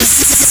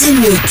The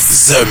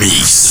Mix. The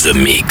Mix. The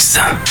Mix.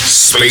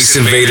 Space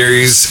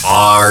Invaders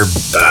are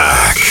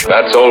back.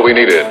 That's all we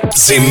needed.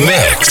 The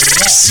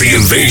Mix. The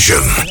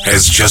invasion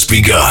has just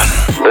begun.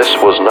 This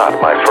was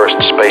not my first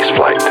space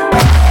flight.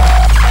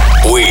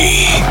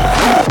 We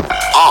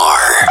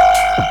are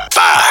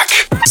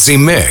back. The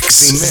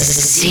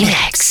Mix. The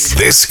Mix.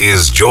 This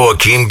is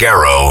Joachim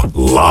Garraud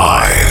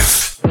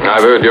live.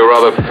 I've heard you're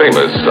rather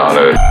famous,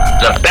 Arno.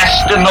 The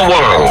best in the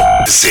world.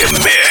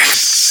 The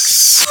Mix.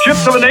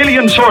 Ships of an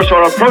alien source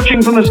are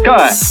approaching from the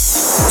sky.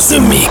 The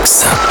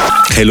Mix.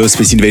 Hello,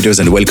 Space Invaders,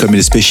 and welcome in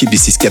the spaceship.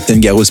 This is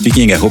Captain Garraud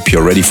speaking. I hope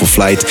you're ready for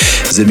flight.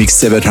 The Mix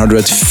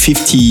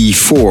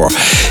 754.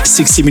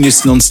 60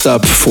 minutes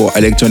non-stop for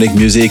electronic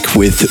music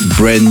with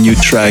brand new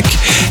track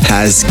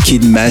as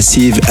Kid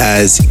Massive,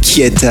 as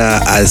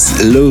Kieta, as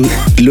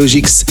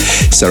Logix.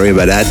 Sorry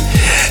about that.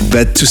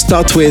 But to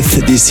start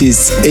with, this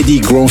is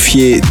Eddie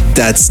Granfier,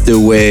 That's the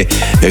Way,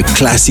 a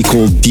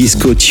classical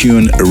disco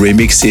tune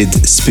remixed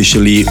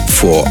especially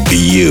for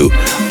you.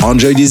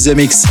 Enjoy this The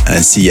Mix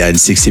and see ya in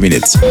 60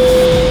 minutes.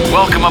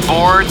 Welcome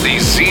aboard the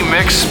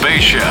Z-Mix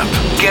spaceship.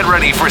 Get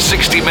ready for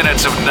 60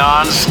 minutes of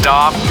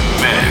non-stop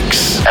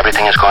mix.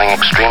 Everything is going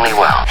extremely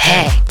well.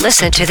 Hey,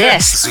 listen to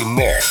this. The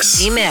Mix.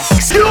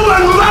 Z-Mix. You in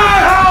my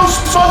house,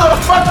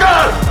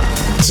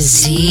 motherfucker!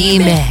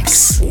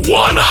 Z-Mix.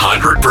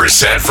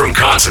 100% from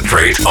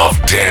concentrate of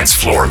dance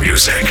floor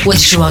music.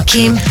 With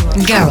Joachim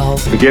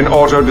Garraud. Begin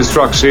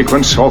auto-destruct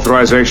sequence.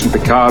 Authorization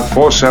Picard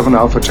 47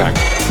 Alpha Tank.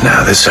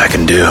 Now this I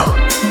can do.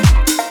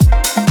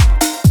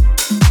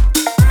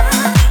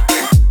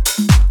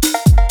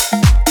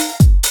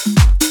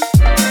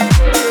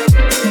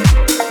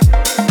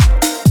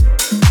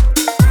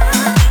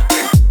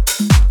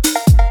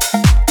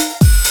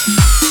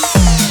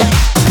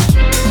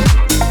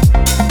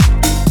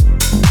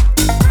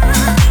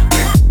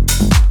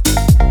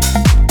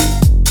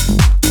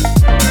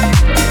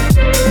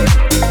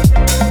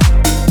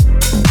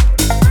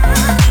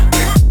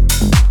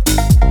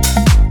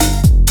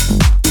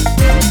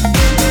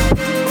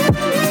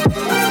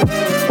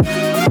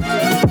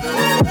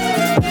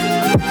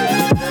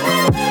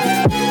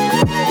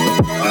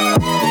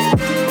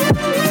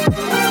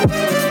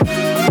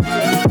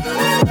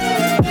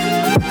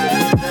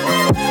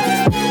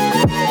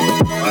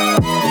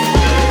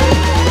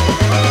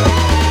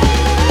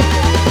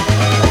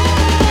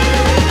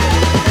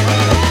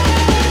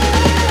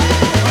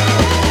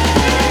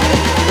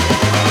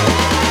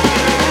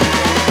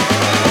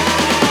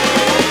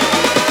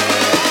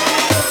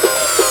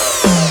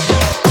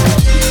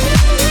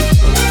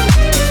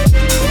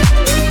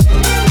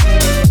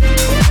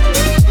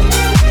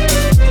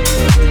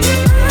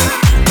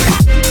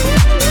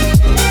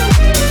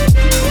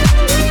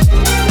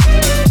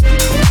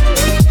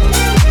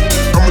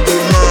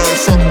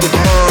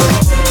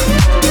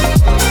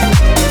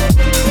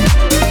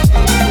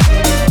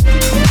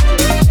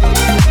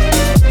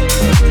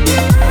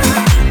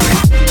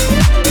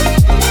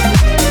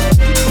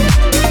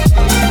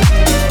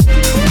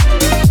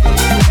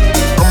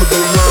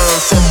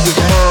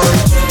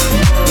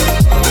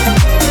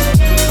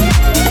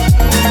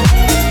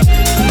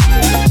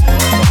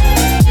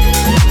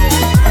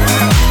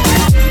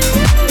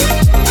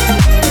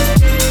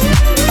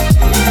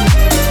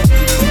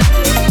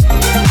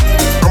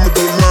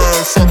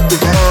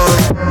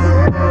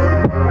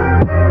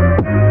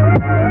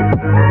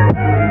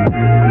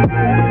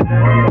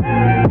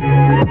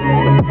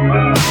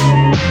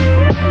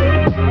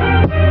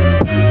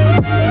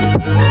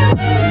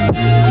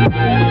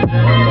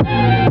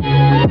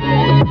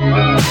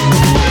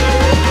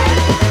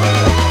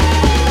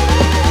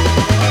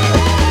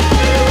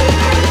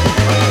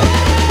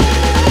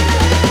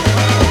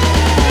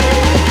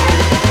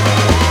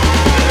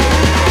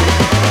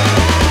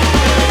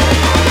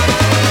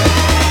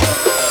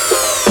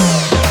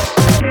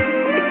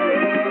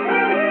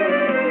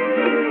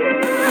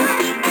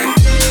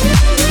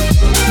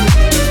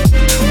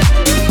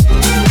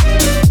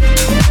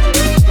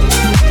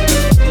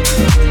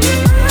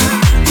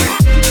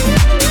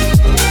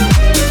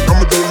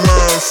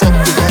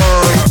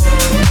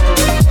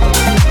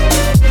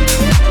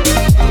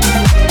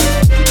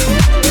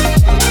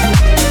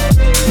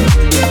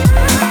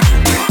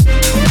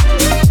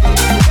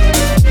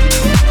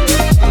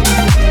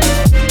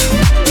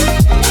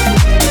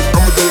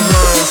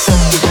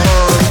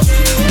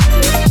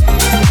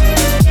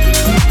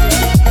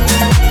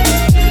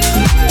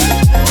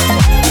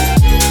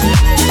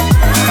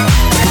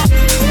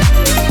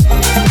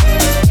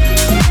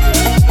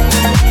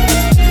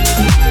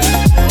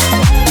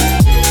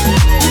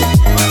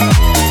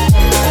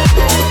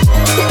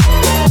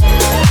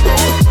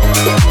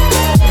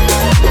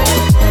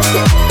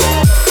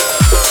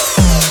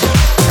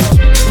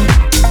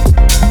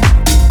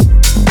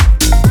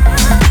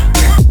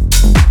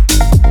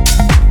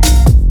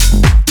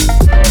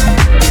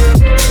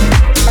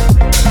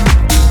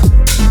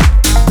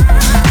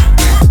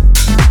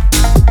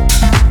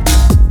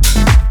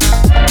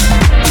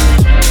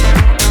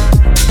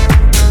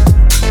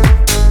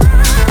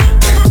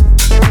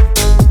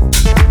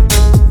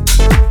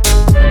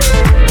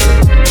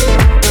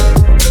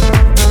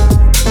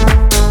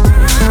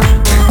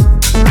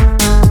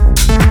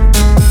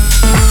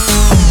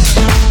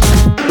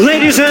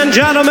 and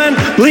gentlemen,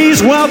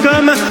 please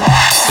welcome The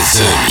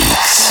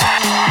Mix.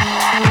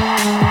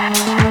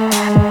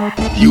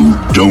 You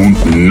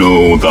don't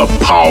know the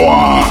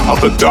power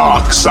of the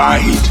dark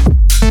side.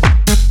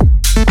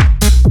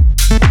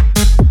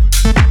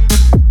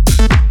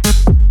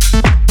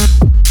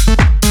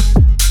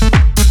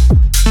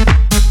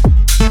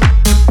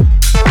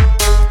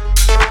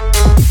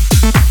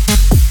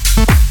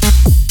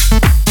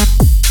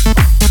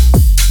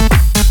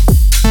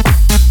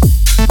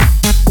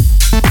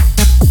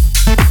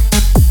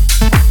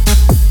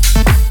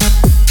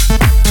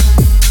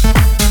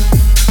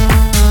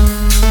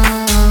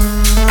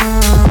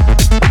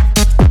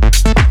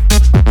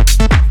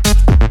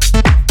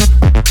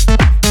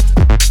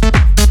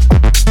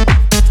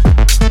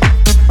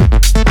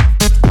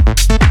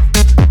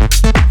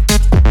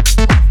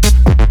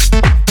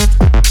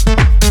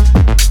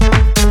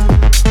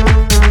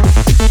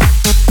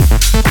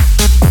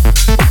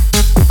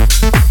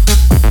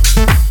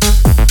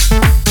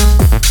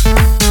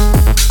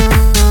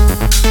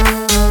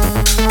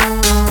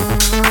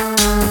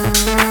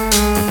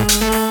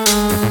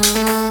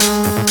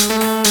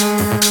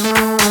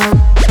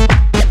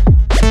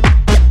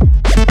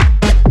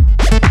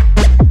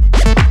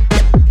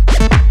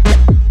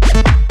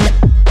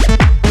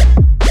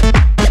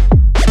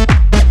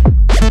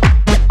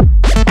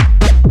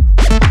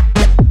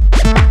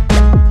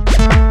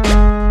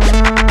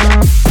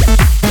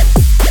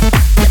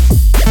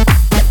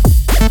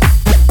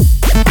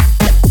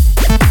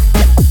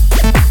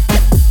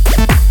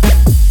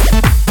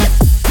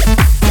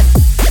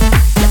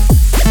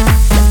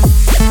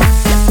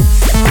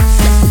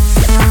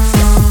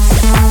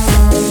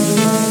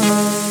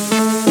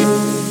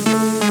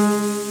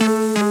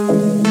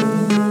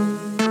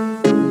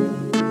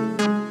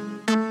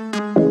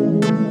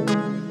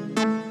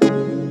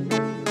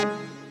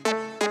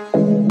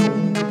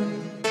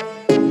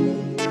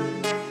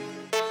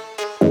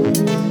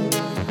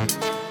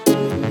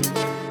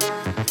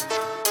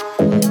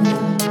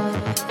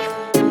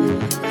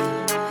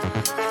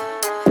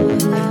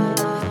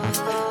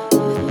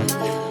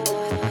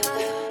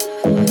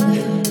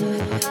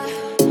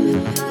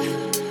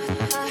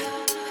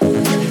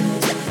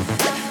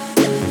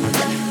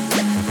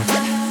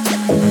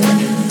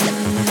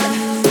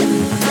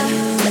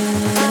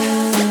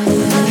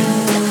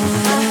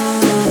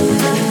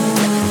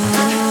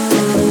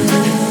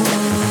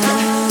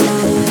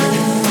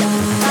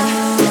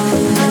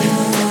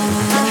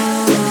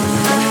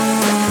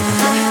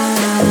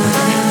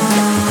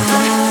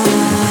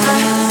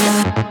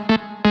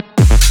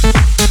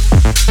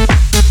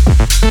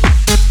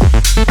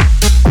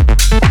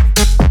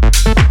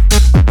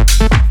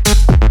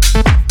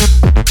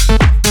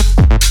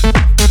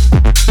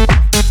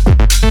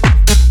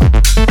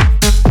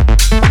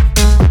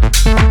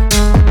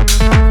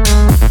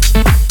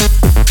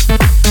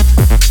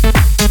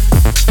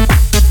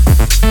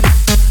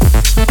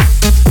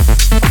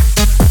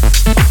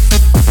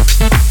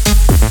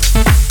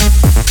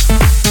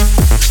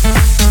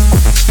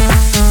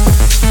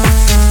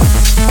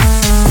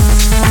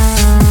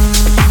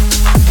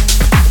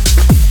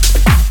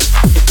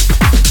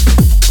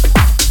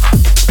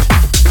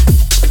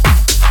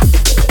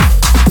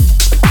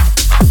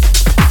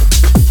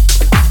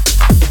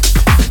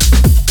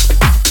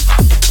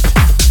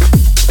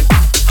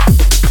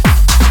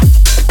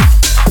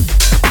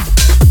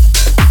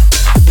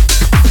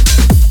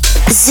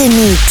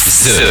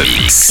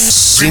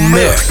 The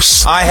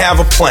Mix. I have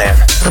a plan.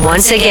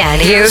 Once again,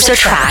 here's a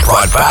track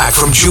Brought back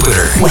from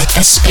Jupiter with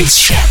a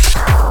spaceship.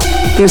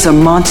 There's a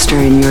monster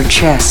in your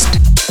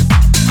chest.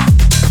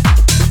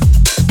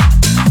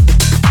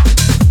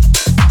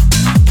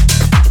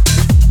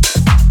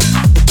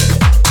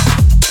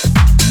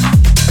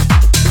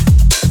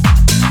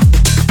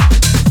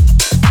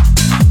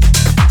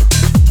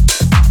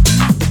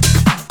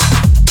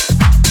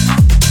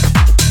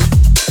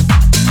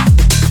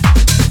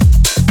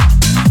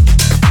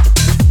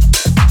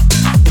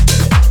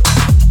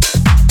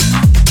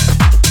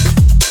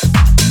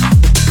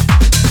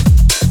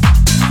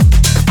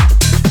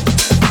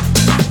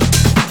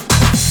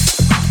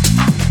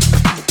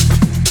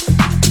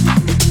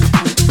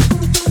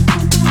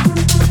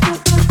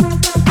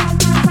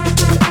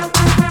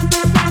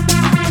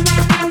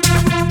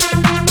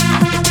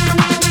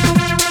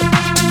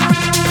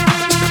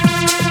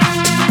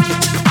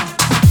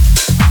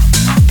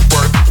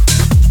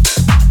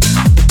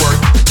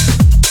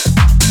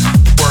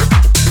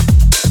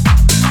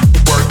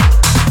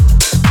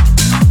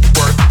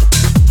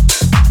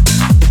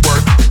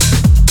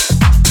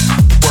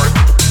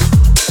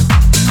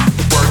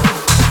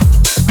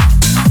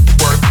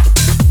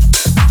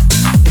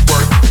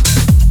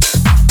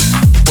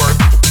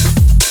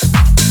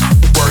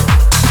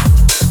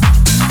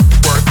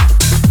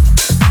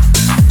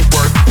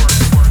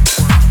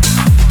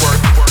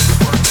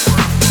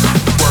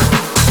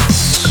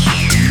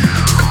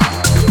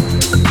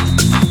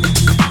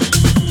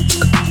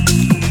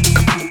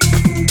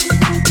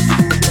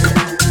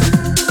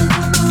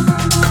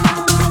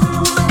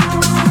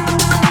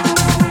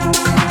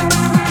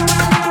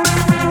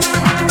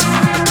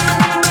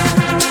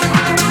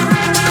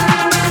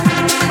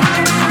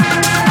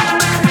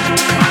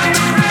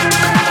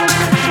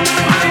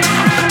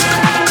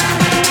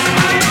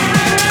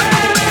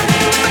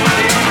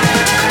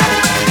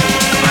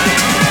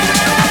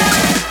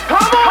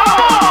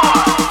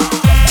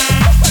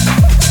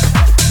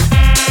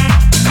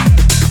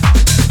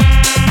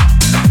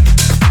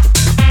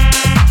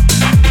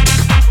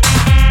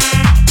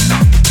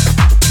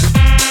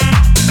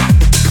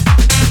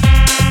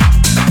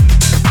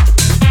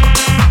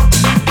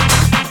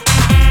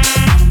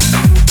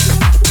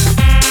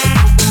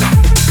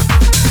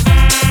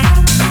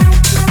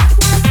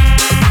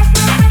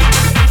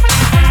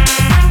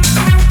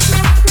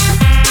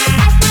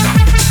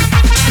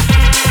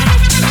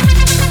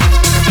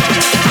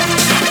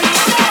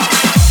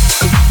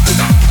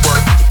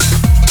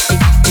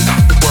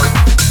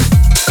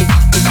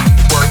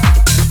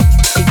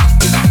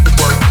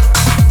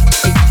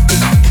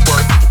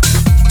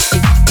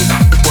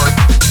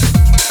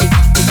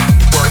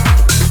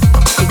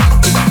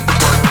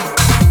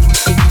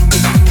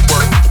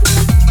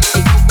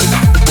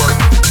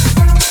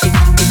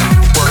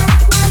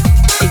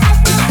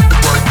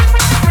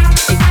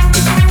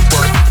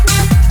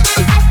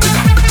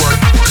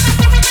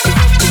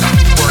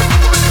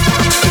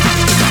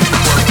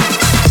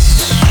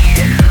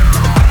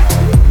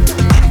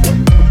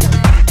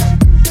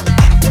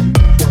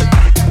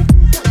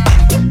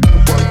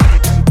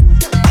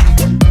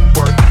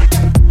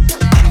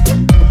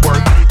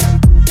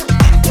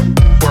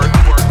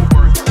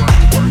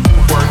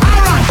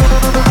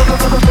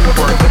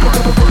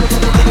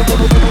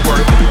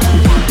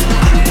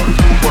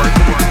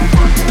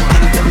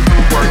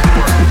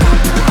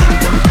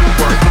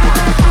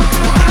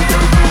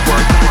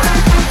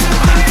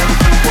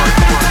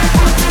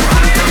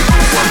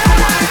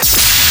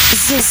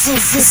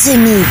 The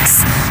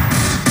Mix.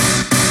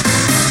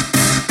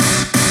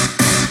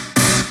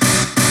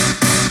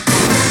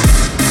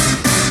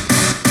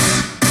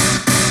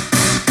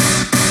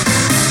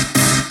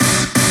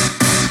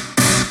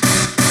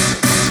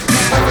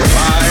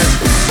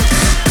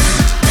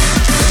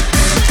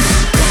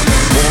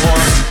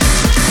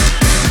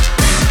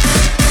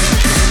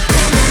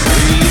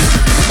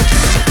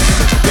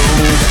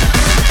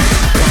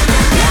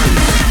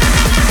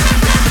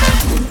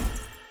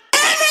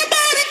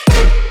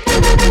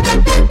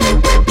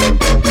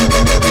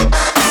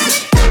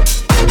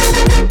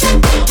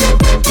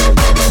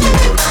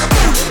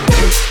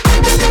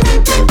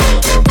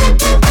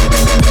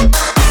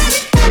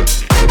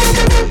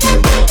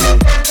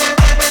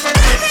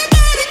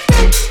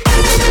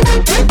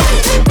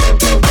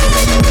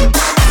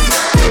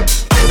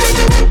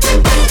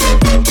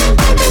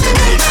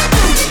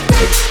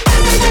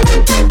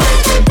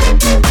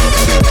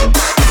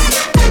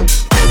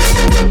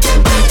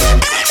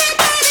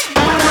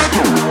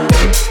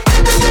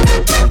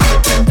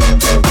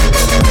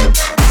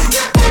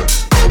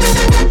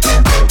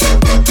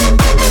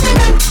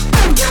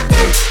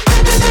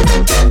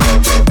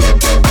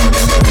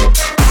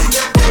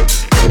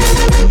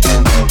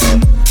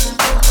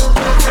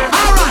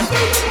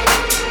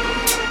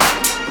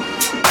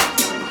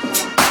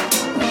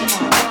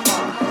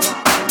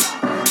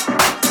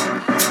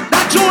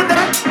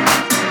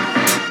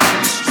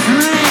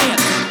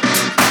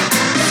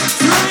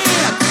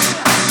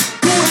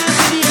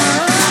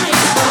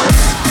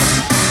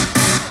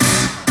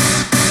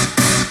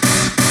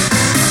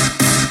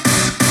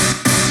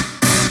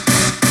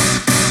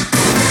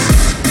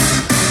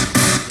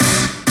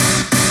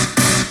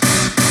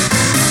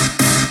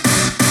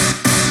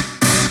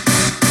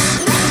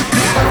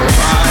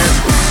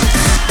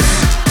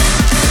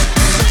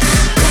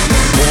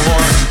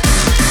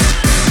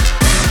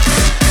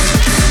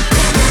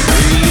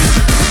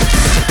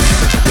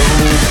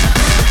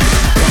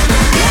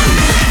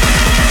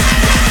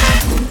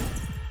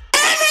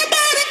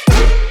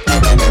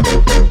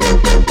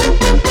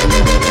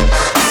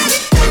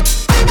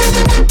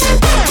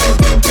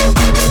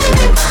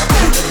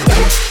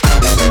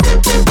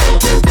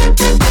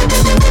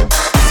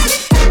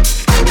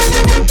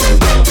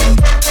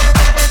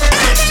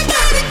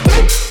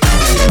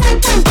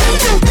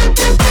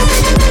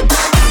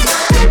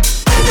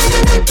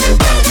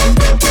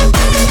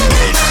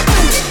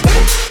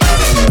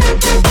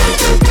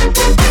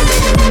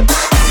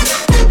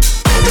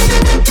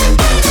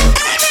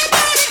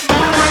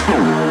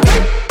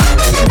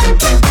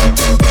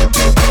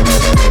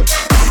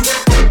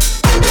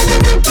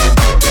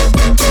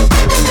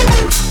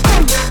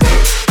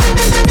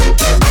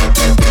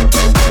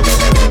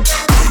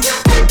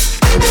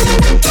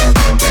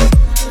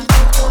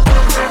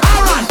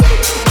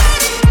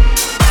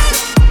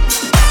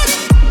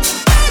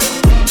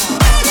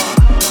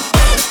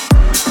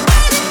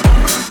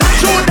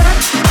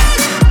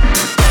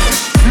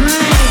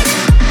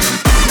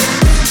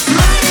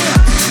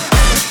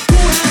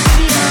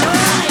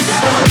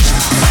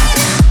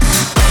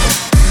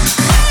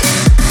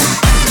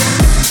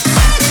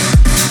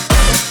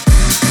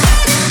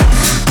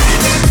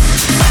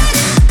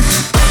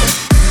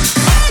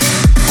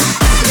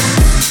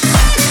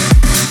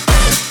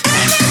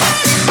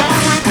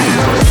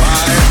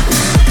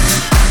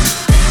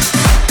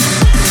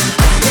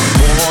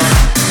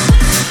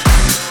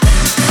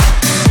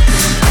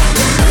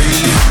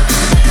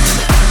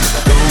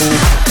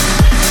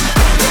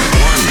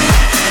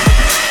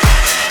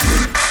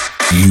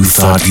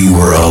 Thought you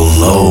were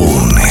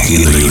alone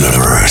in the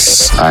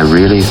universe. I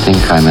really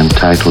think I'm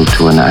entitled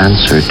to an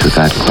answer to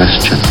that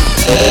question.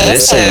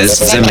 This is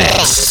The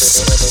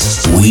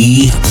Mix.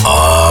 We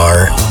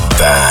are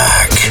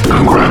back.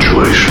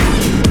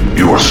 Congratulations.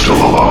 You are still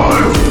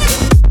alive.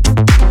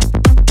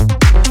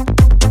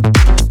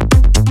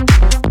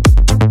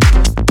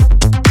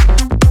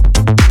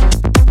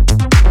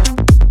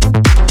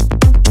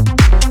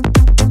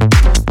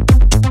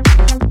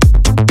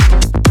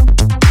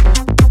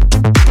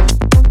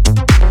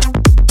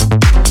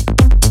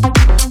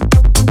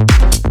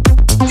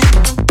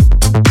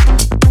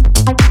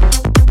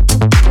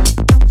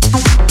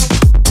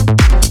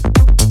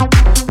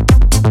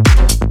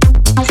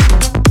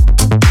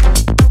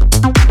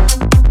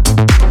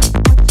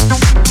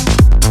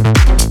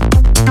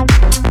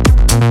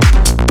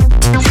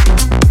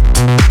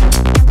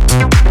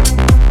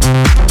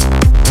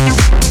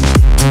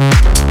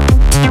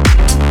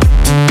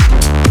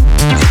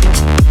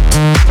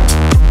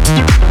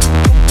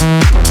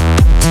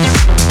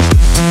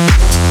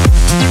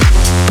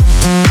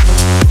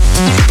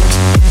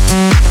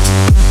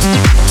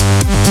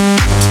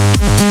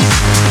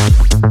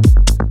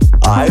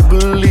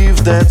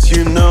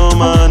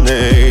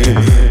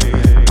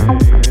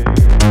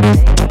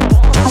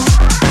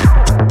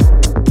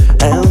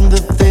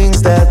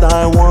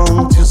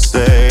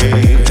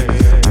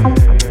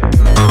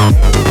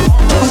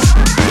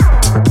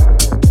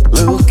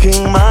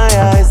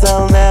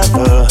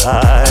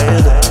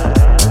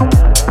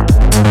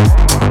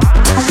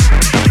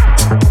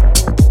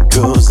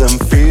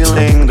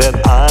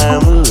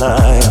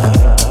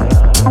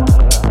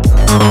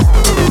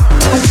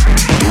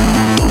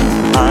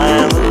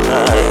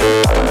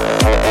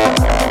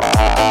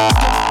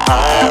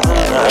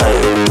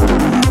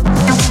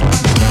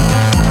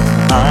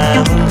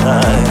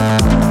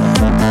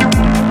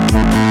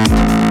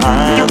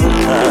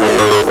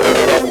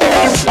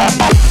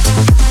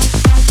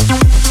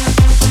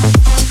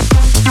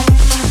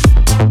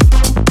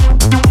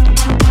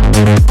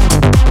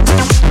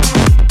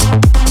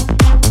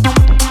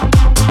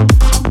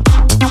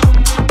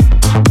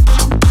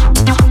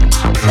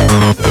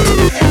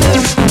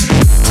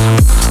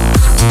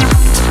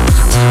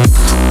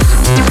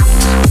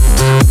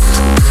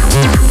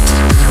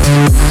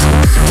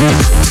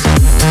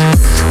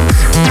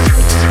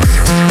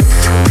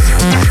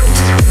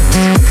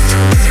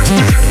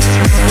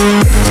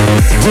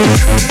 The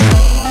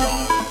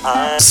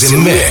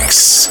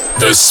Mix,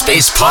 the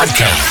space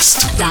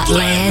podcast that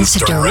lands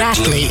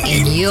directly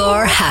in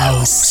your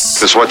house.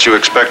 Is this what you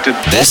expected?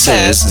 This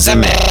is The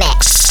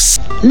Mix.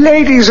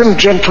 Ladies and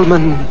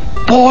gentlemen,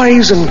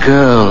 boys and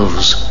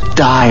girls,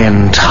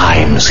 Diane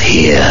Times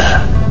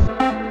here.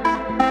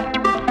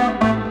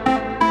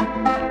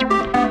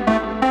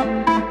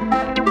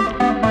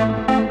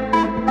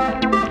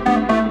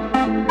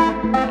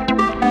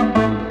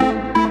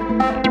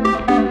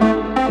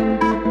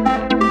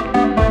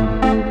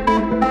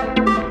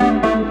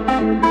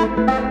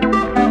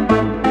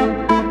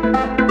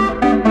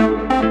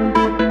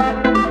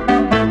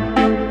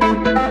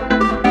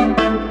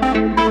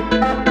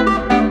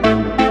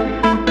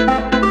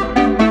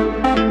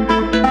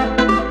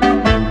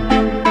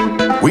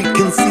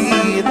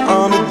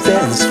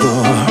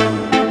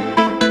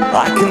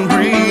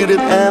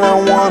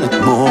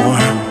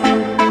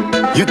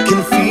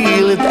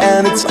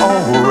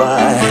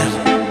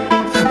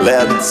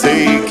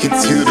 Take you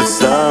to the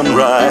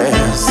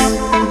sunrise.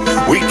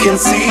 We can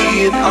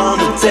see it on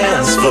the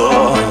dance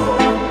floor.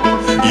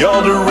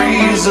 You're the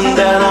reason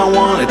that I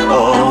want it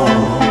all.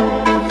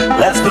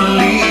 Let's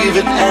believe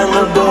it and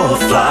we'll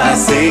both fly.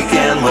 Sick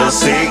and we're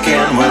sick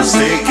and we're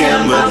sick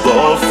and we'll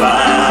both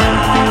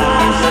fly.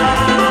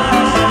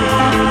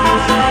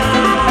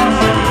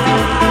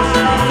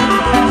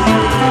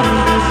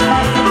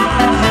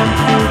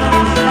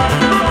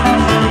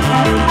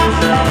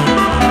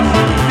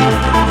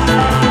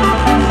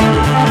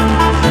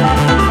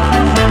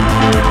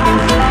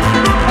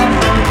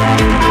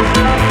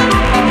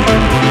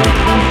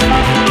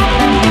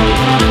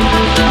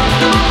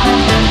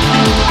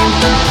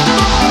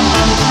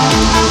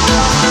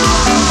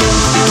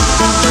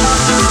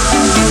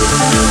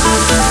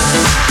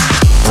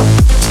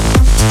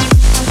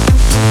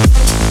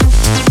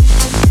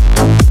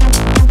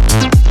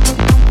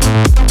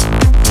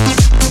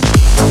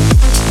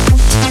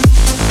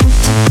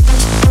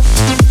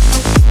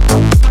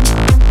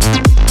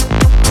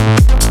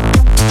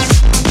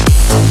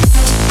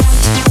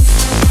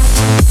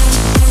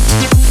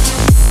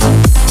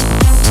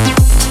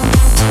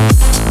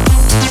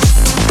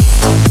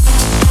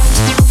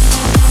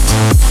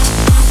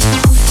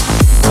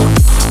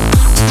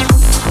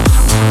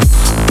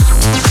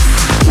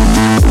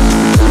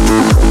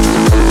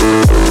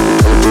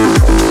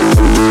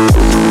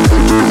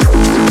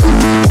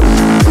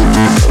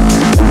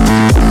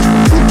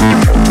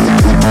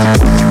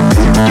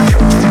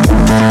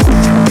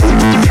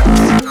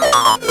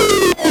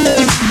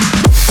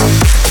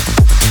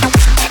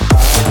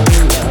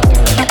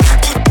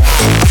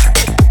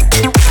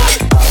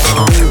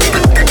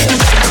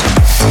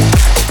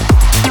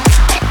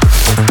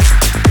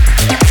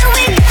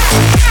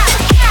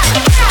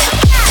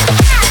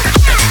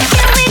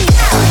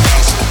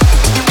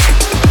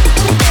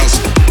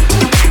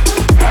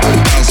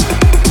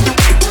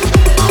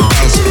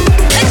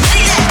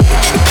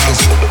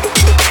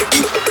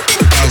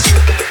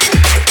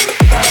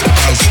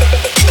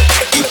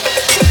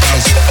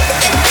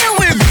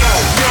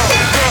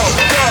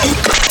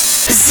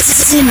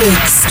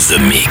 The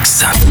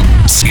Mix.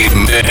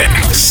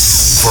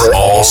 Mix for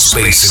all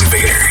Space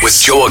Invaders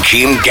with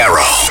Joachim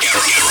Garraud.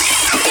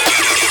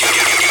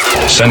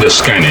 Send a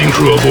scanning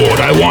crew aboard.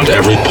 I want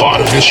every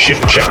part of this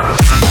ship checked.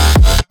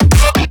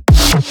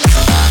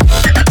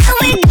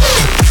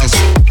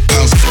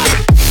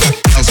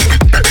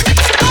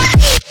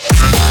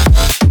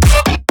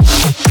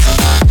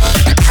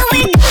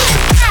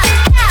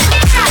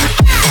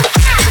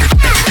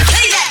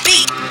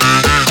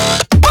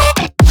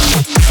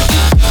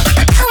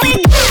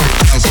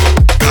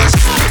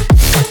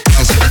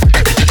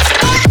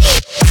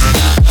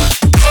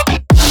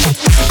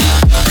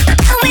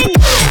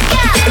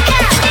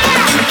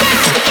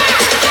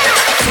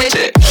 Hit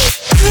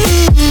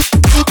it.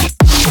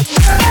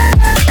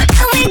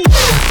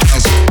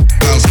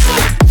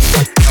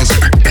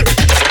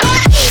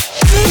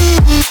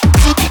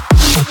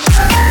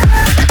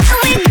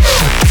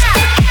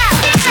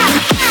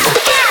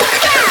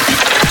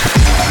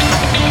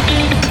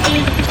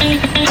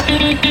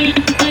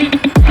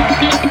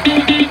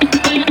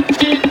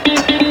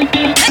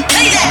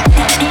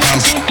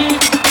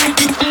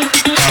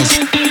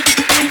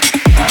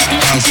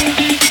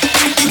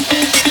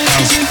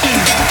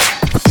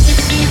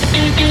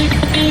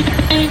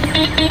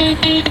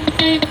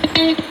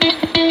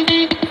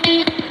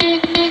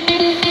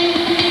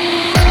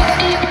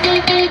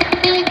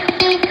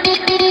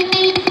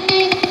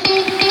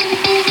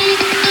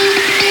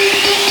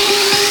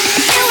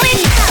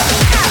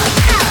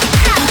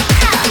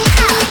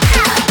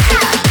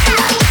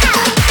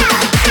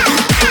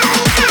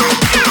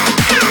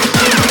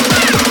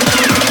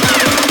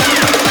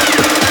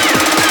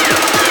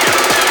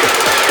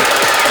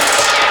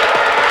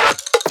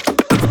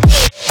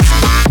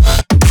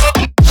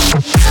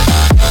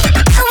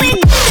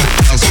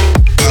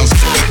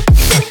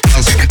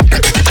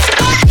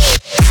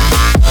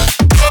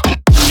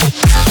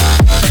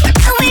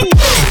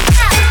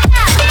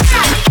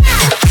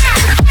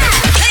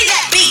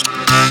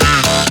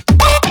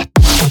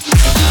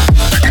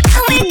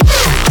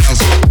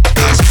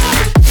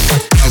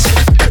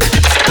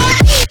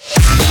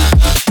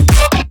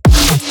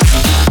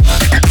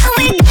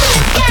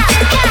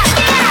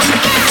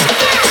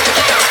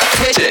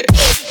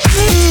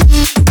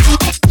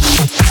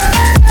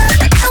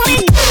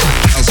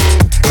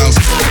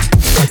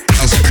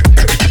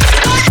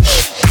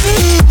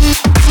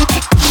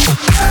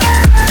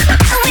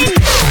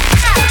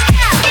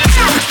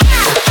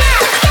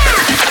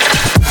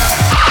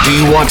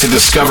 you want to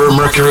discover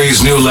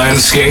Mercury's new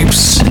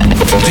landscapes?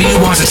 Do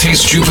you want to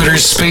taste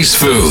Jupiter's space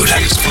food?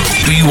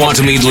 Do you want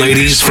to meet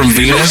ladies from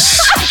Venus?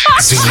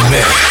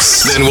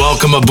 Z-Mix. Then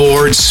welcome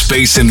aboard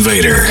Space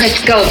Invader.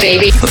 Let's go,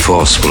 baby. The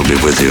Force will be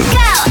with you.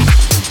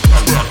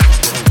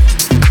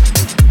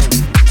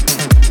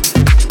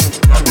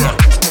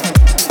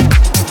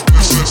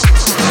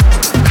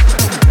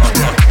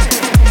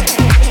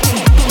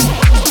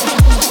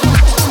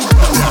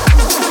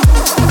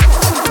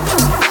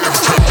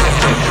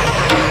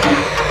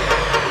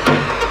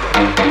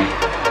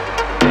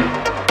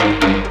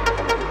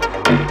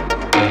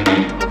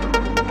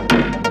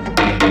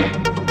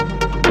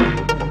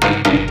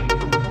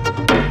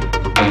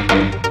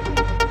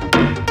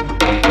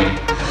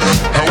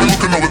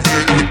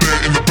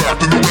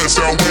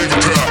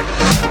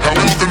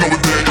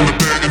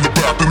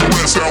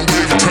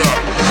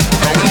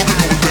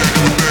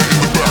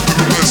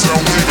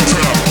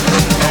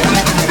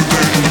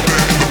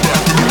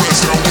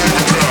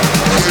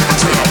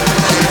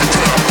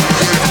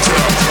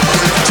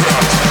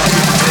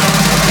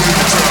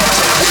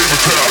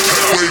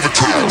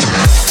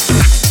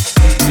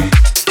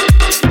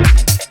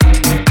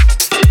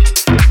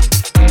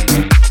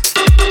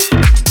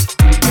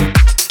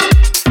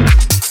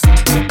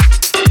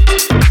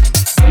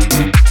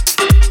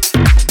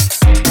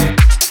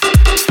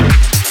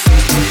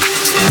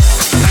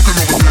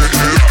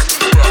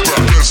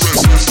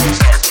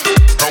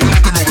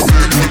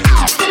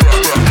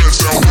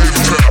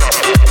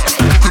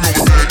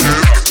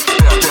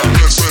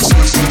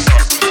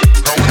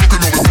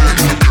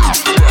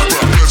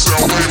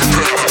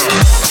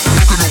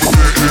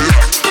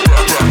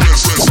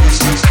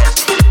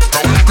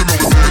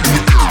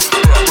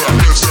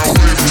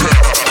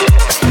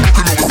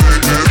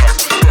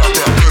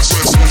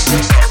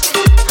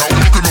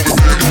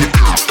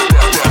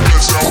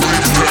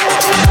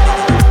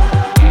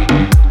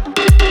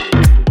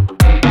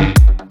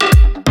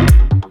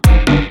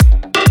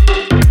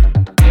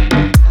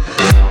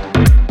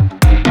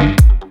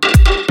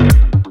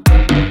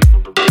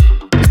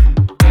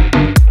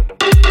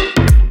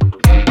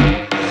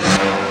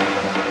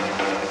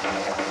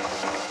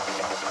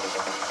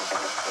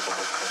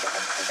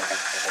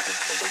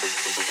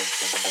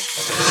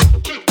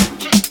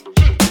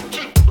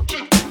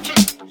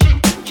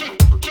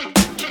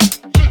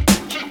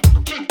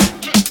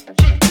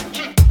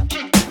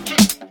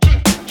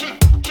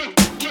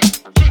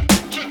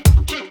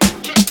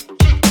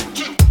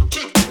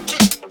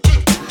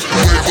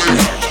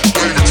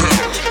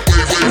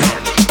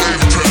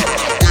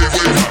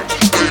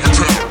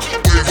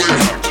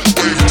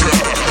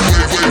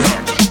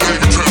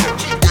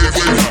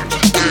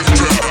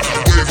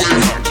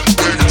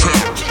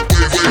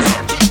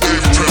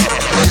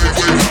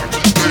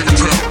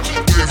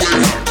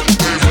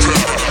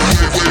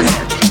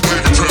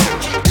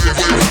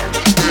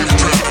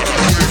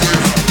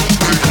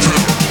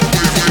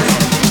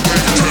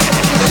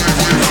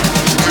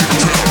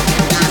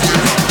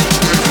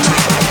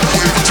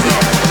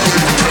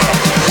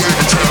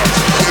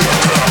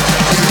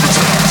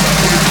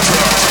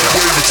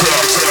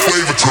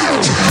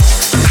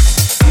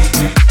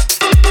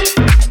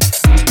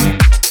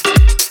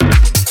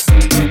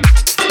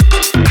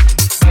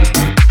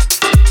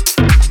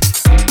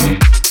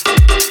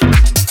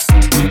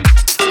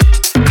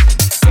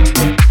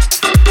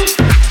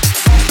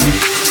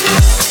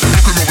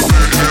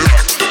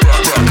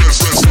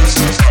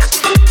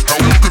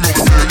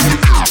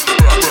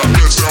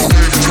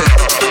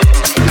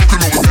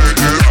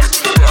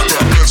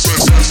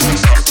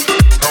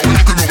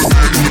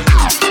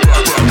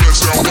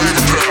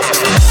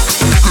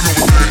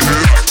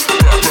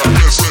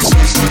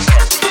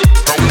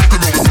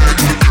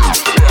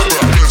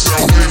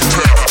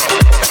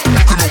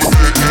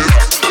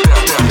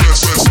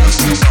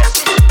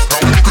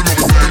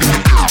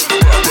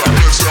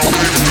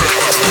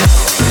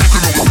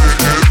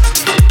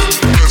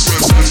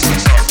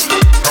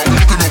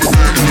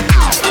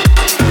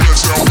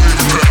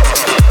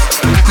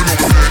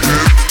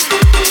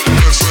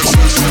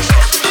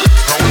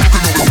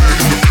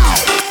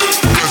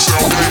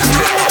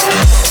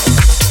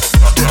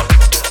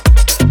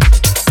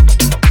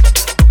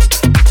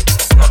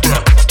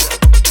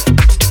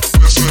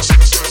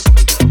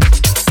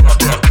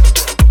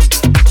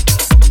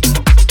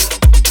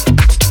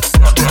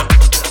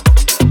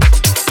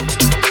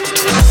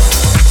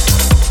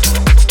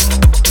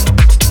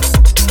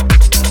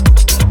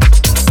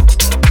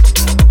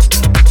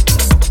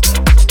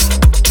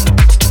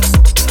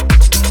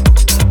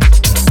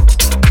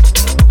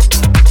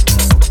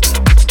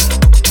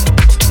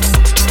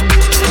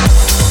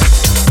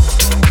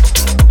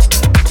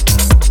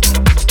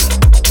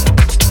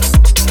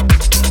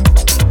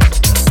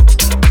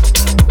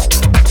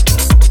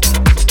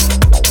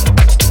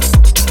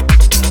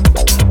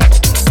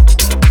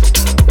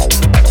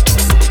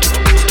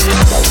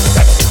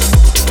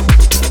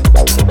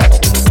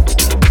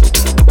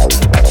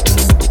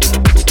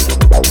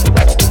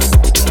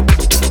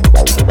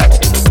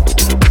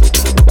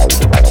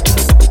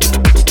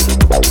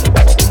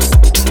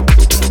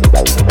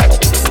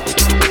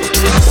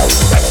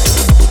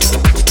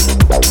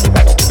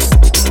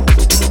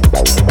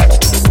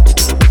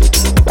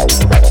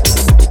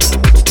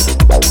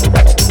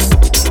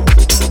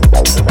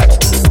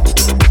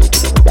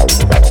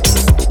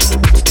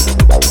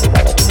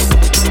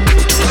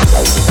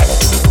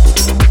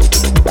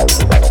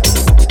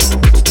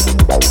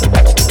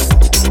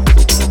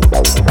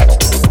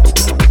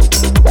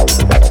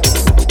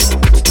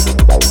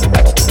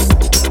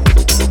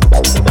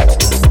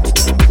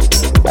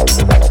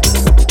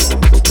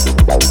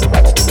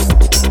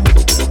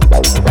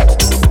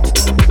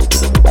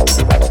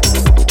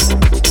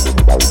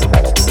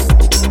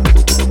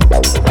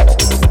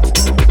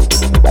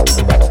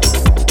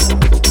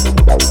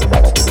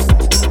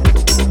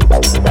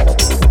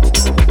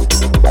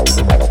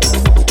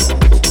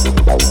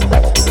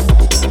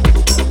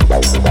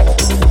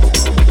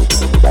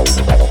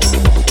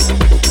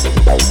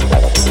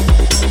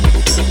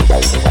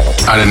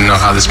 know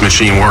how this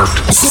machine worked.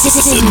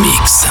 The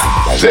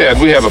Mix. Zed,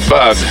 we have a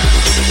bud.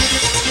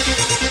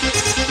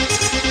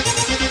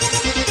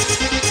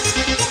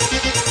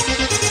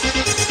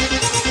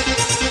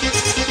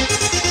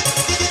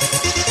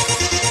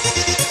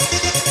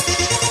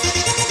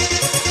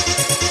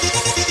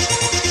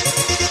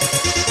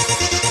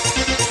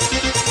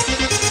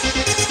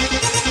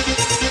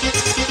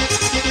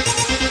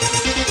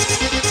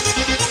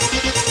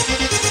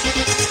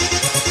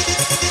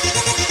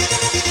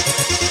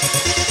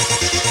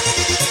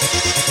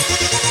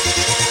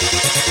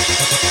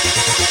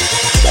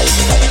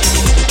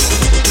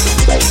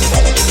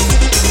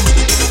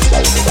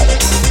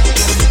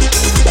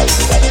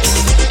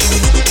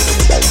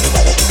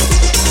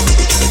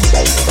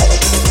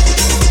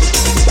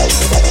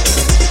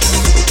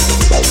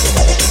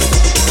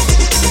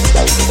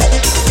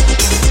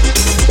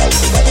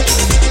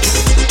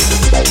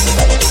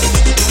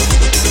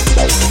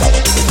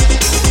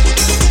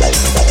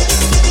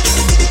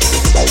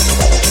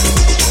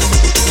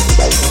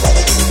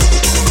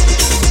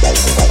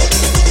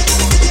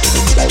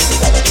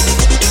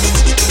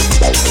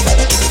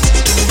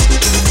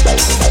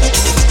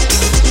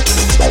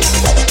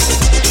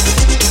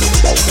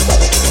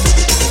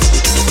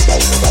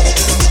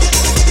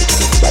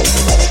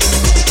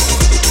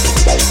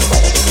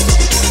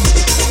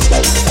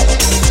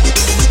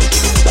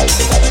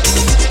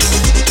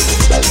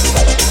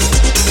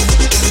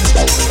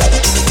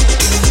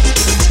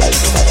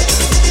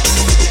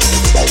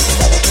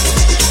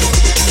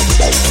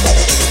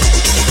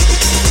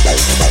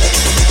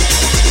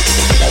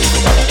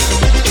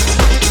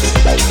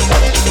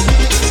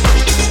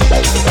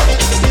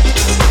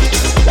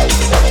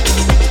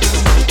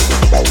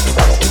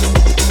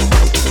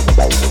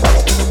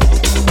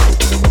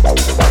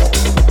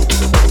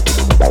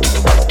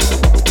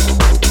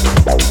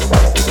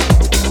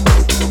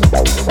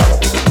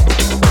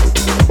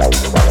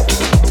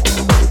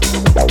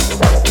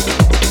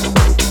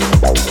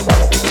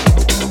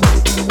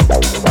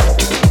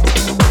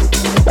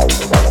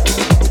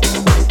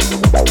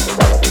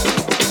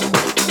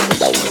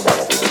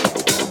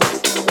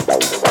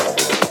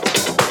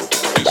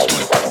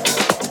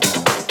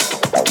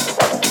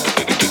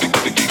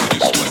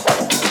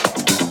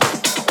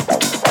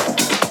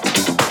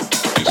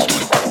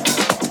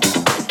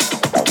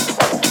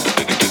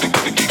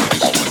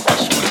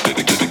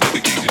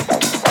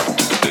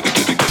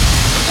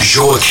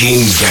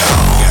 Joaquin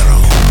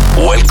Garraud.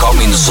 Welcome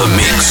in the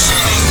mix.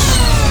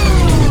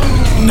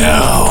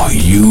 Now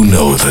you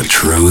know the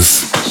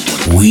truth.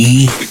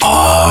 We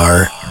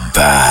are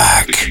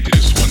back.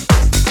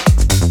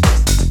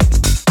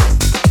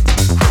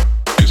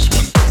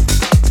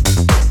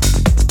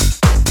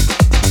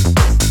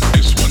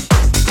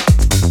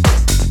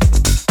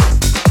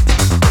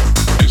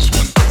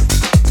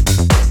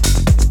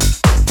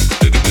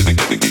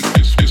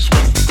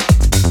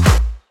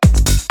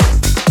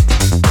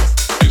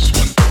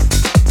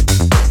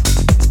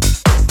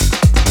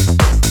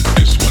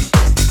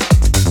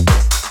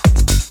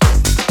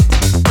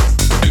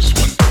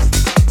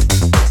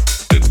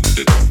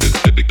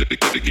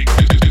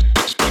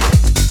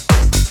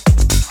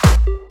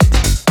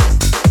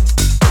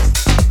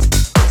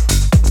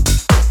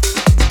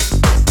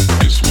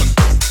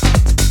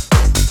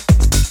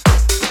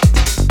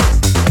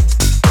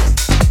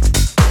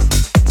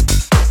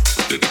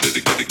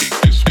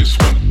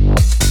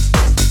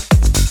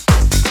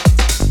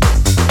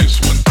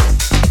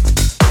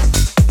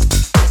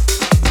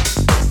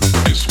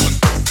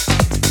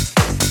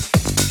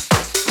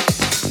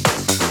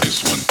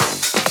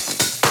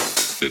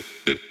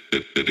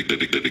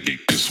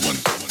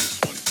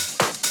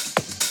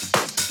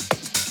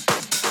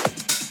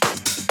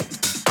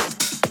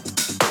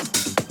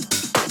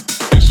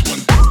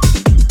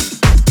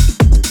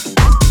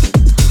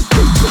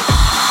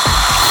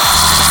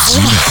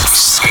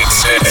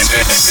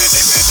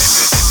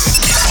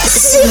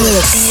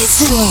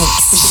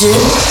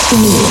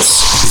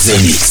 The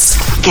Mix.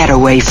 Get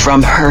away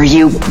from her,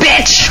 you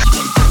bitch!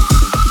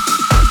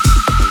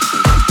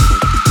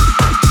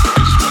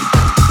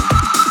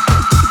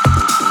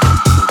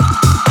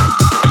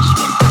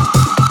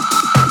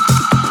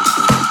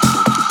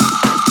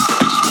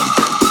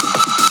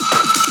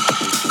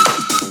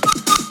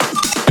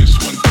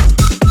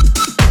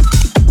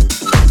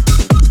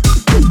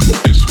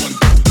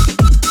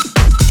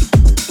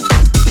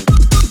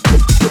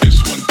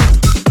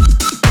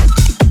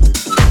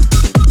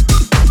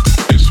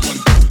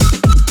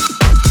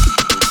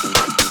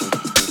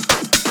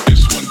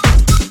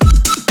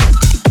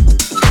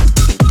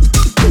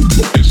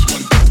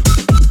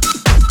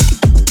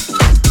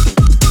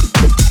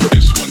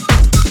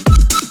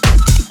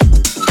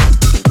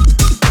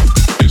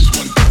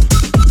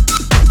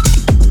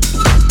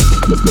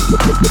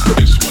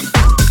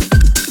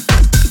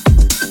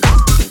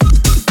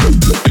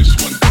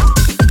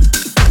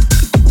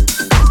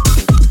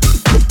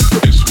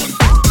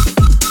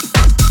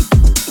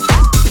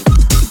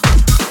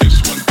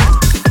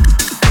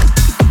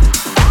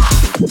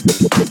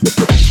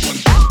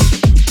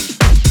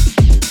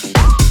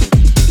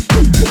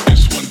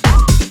 This one.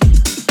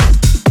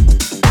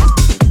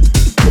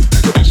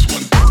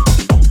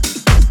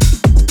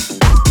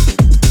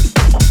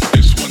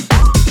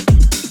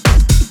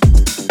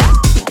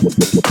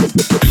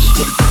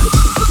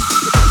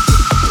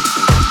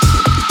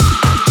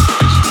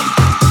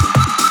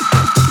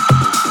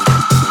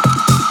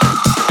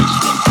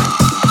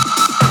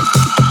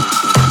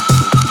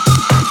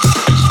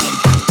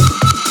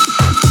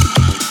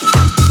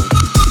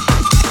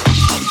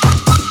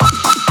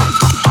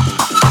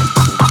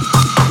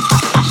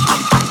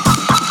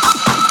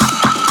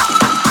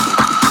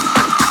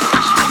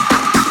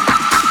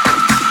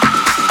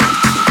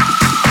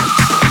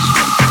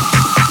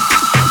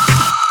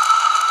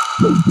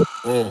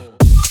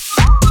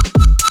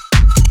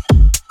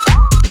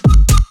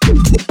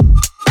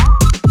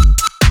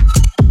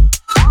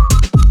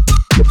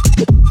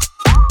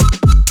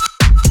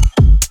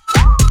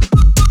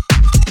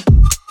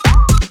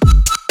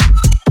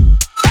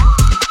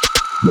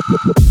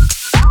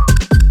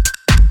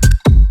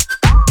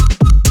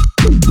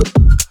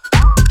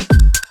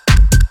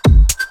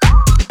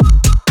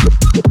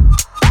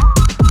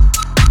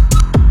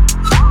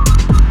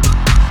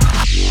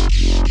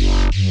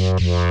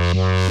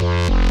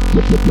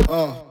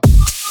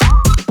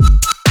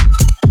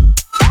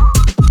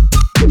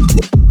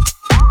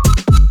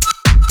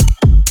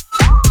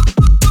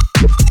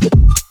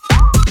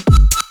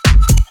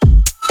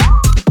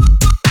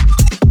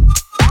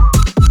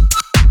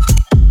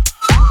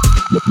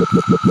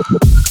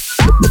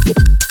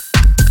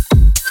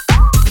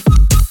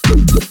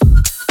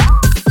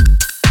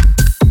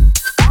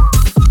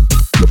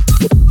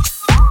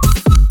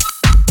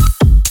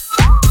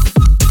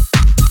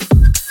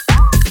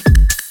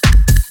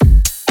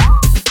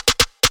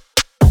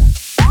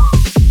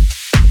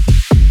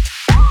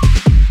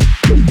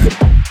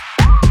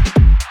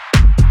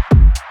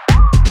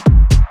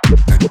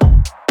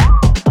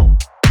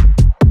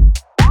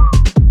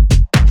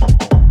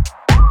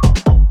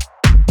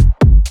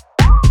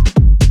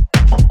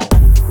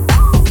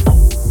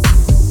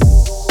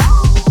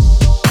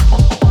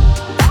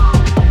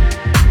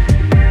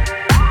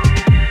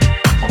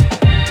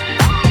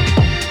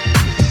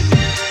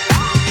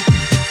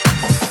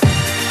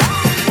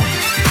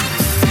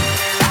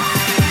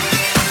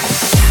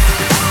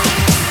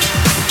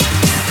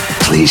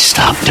 Please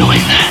stop doing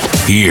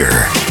that.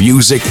 Here,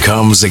 music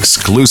comes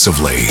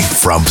exclusively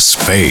from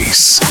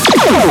space.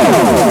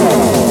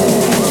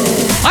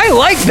 I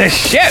like this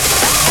ship.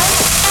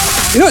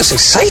 You know, it's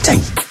exciting.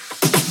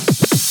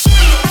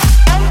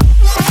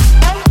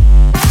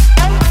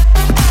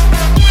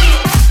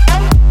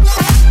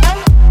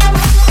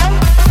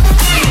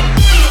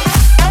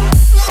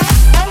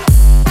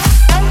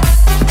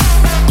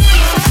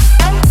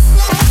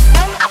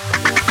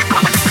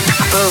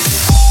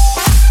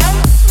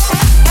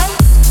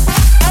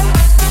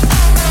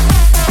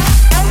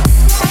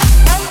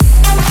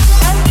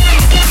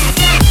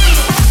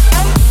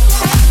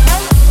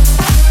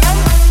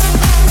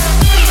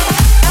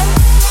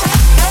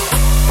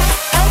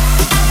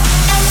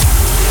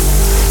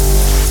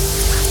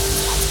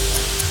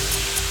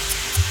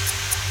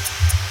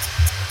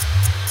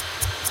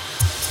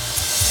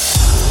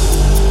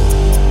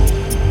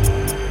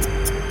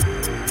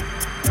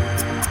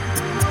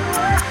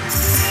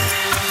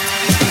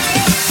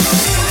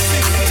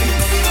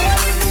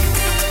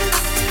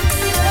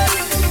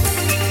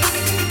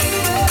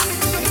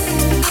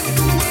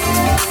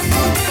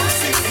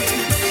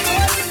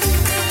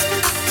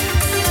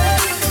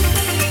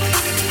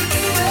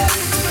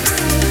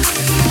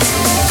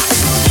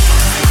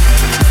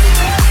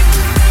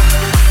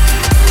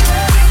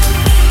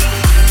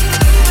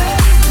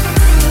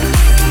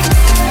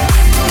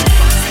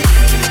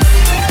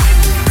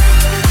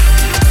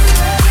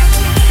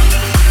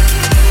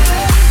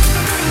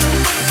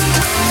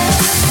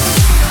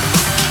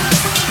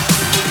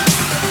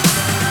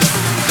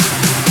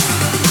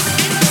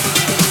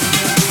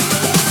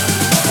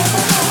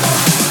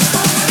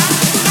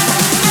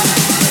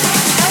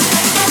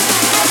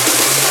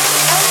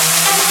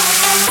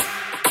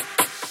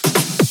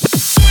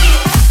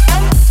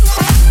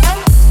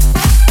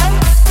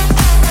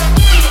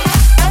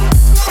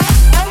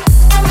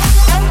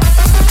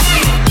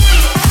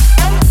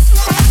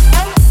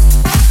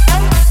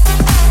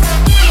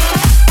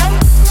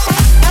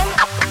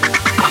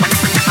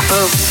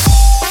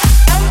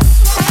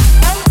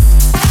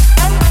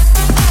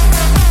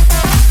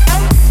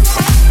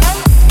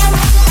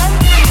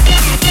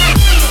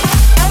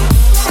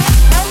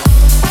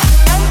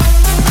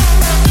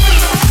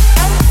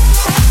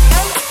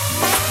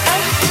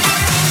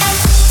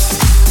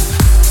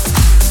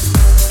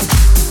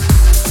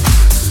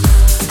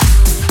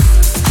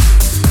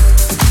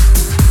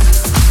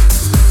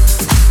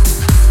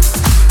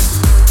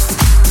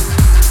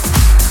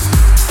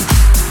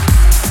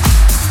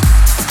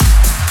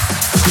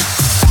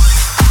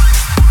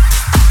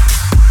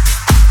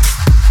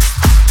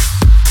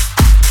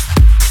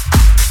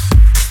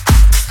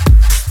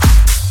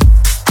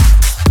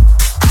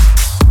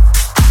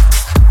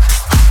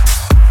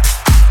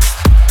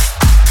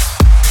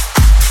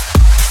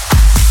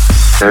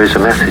 There is a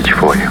message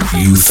for you.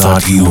 You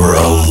thought you were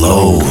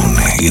alone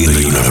in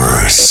the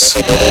universe.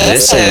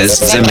 This is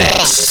The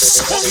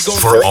Mix.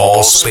 For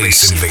all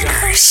space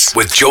invaders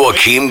with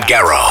Joachim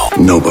Garraud.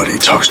 Nobody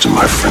talks to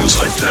my friends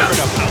like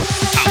that.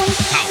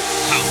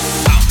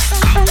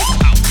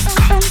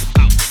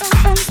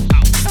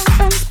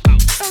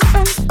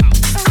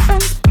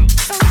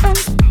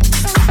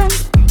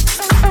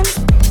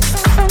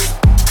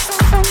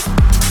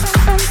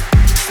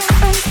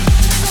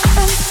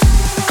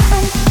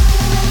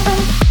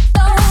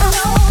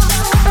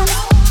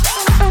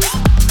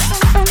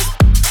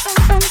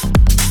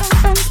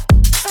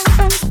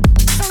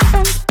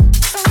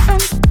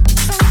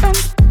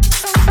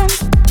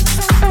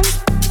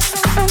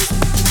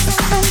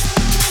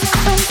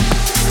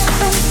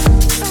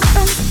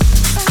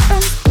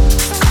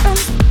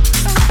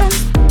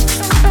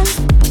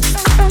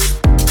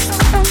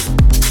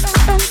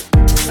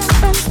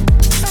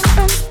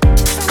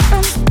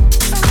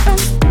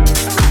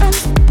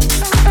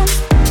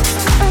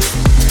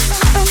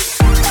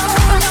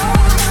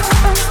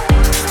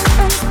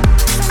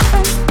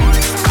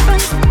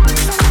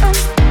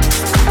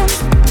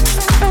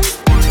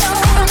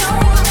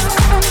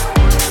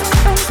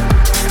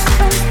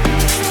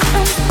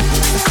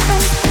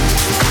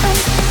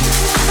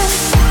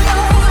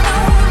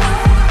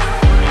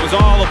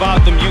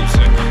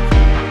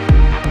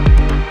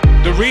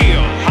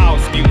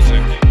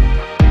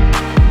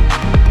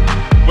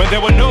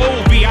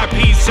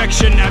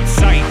 perfection at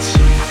sight.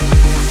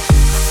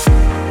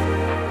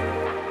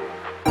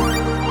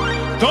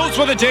 Those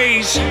were the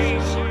days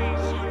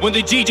when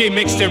the DJ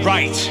mixed it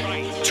right.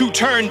 2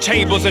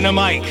 turntables and a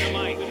mic.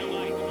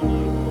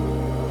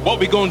 What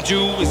we gonna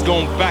do is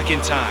going back in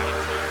time,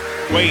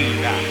 way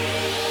back,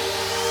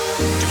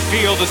 to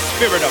feel the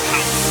spirit of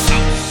house.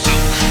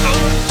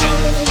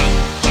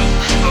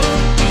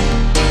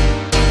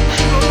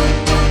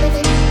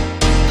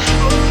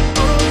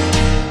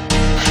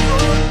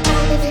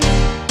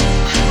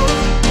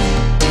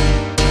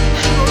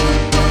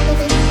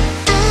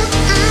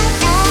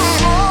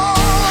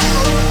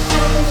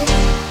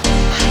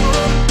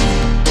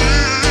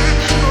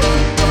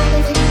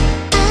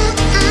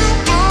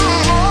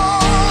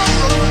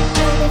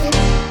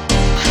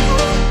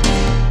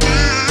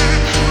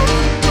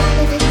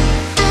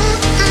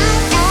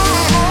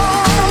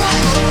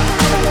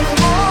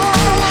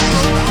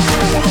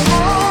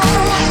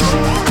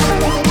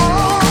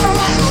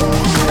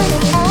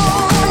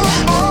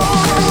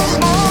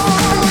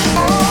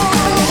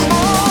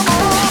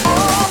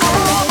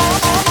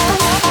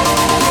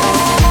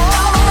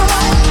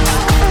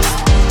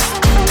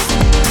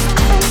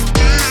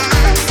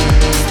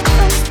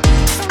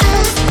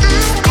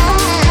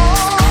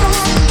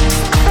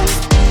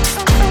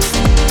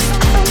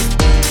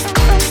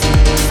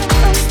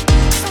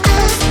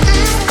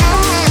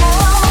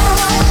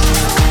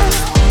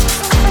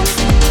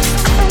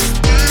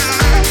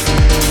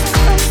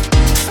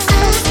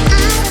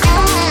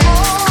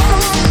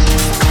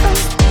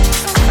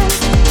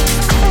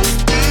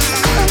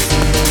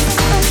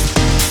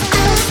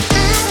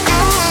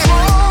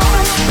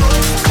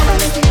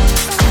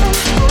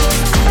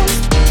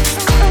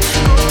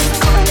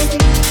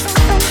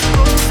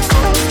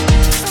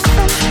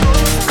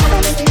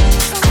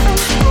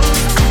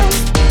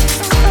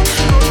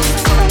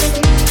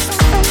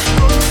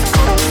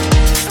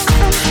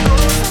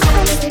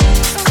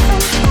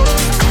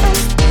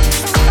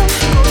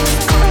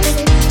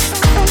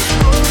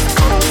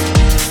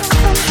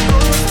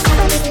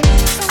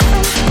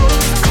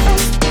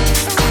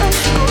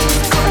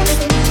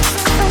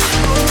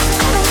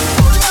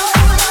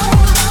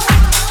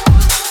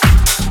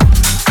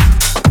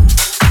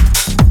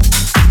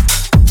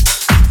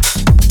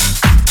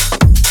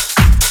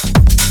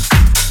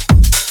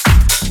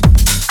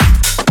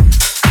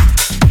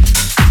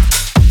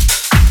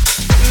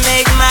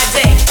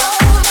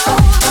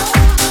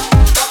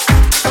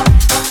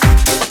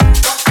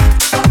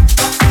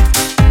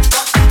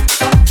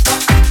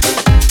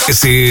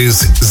 This is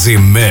The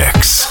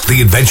Mix.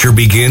 The adventure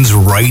begins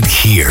right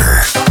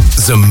here.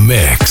 The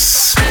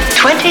Mix.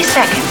 20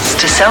 seconds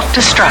to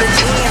self-destruct.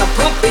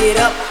 Pump it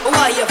up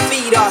while your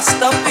feet are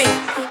stumping.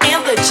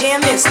 And the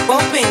jam is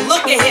bumping.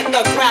 Look ahead,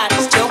 the crowd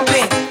is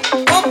jumping.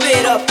 Pump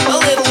it up a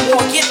little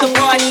more. Get the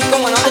party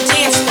going on the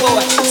dance floor.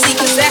 See,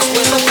 cause that's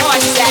where the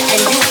party's at.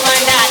 And you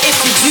find out if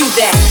you do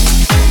that.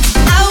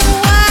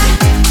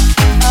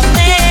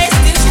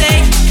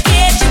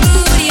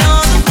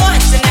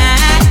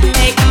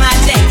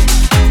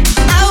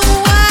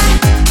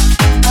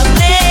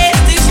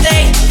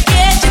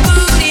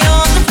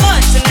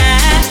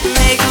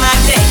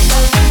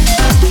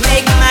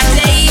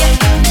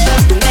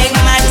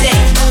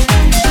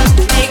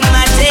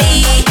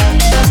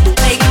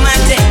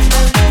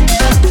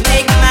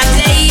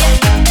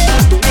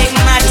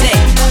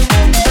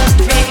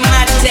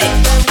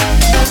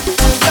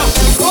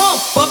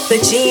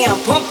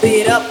 Pump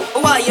it up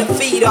while your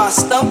feet are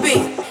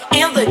stumping.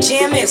 And the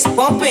jam is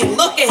bumping.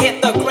 Look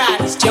ahead, the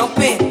crowd is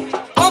jumping.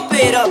 Pump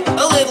it up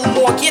a little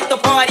more. Get the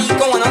party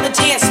going on the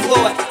dance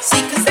floor.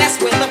 See, cause that's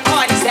where the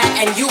party's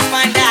at. And you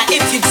find out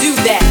if you do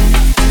that.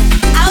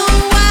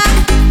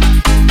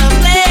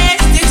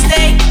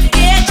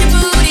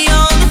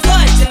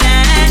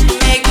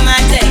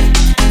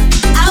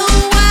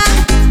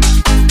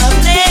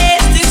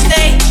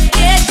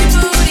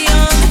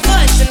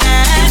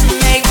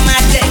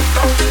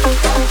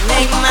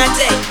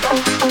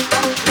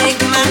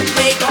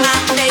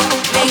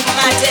 Make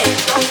my day.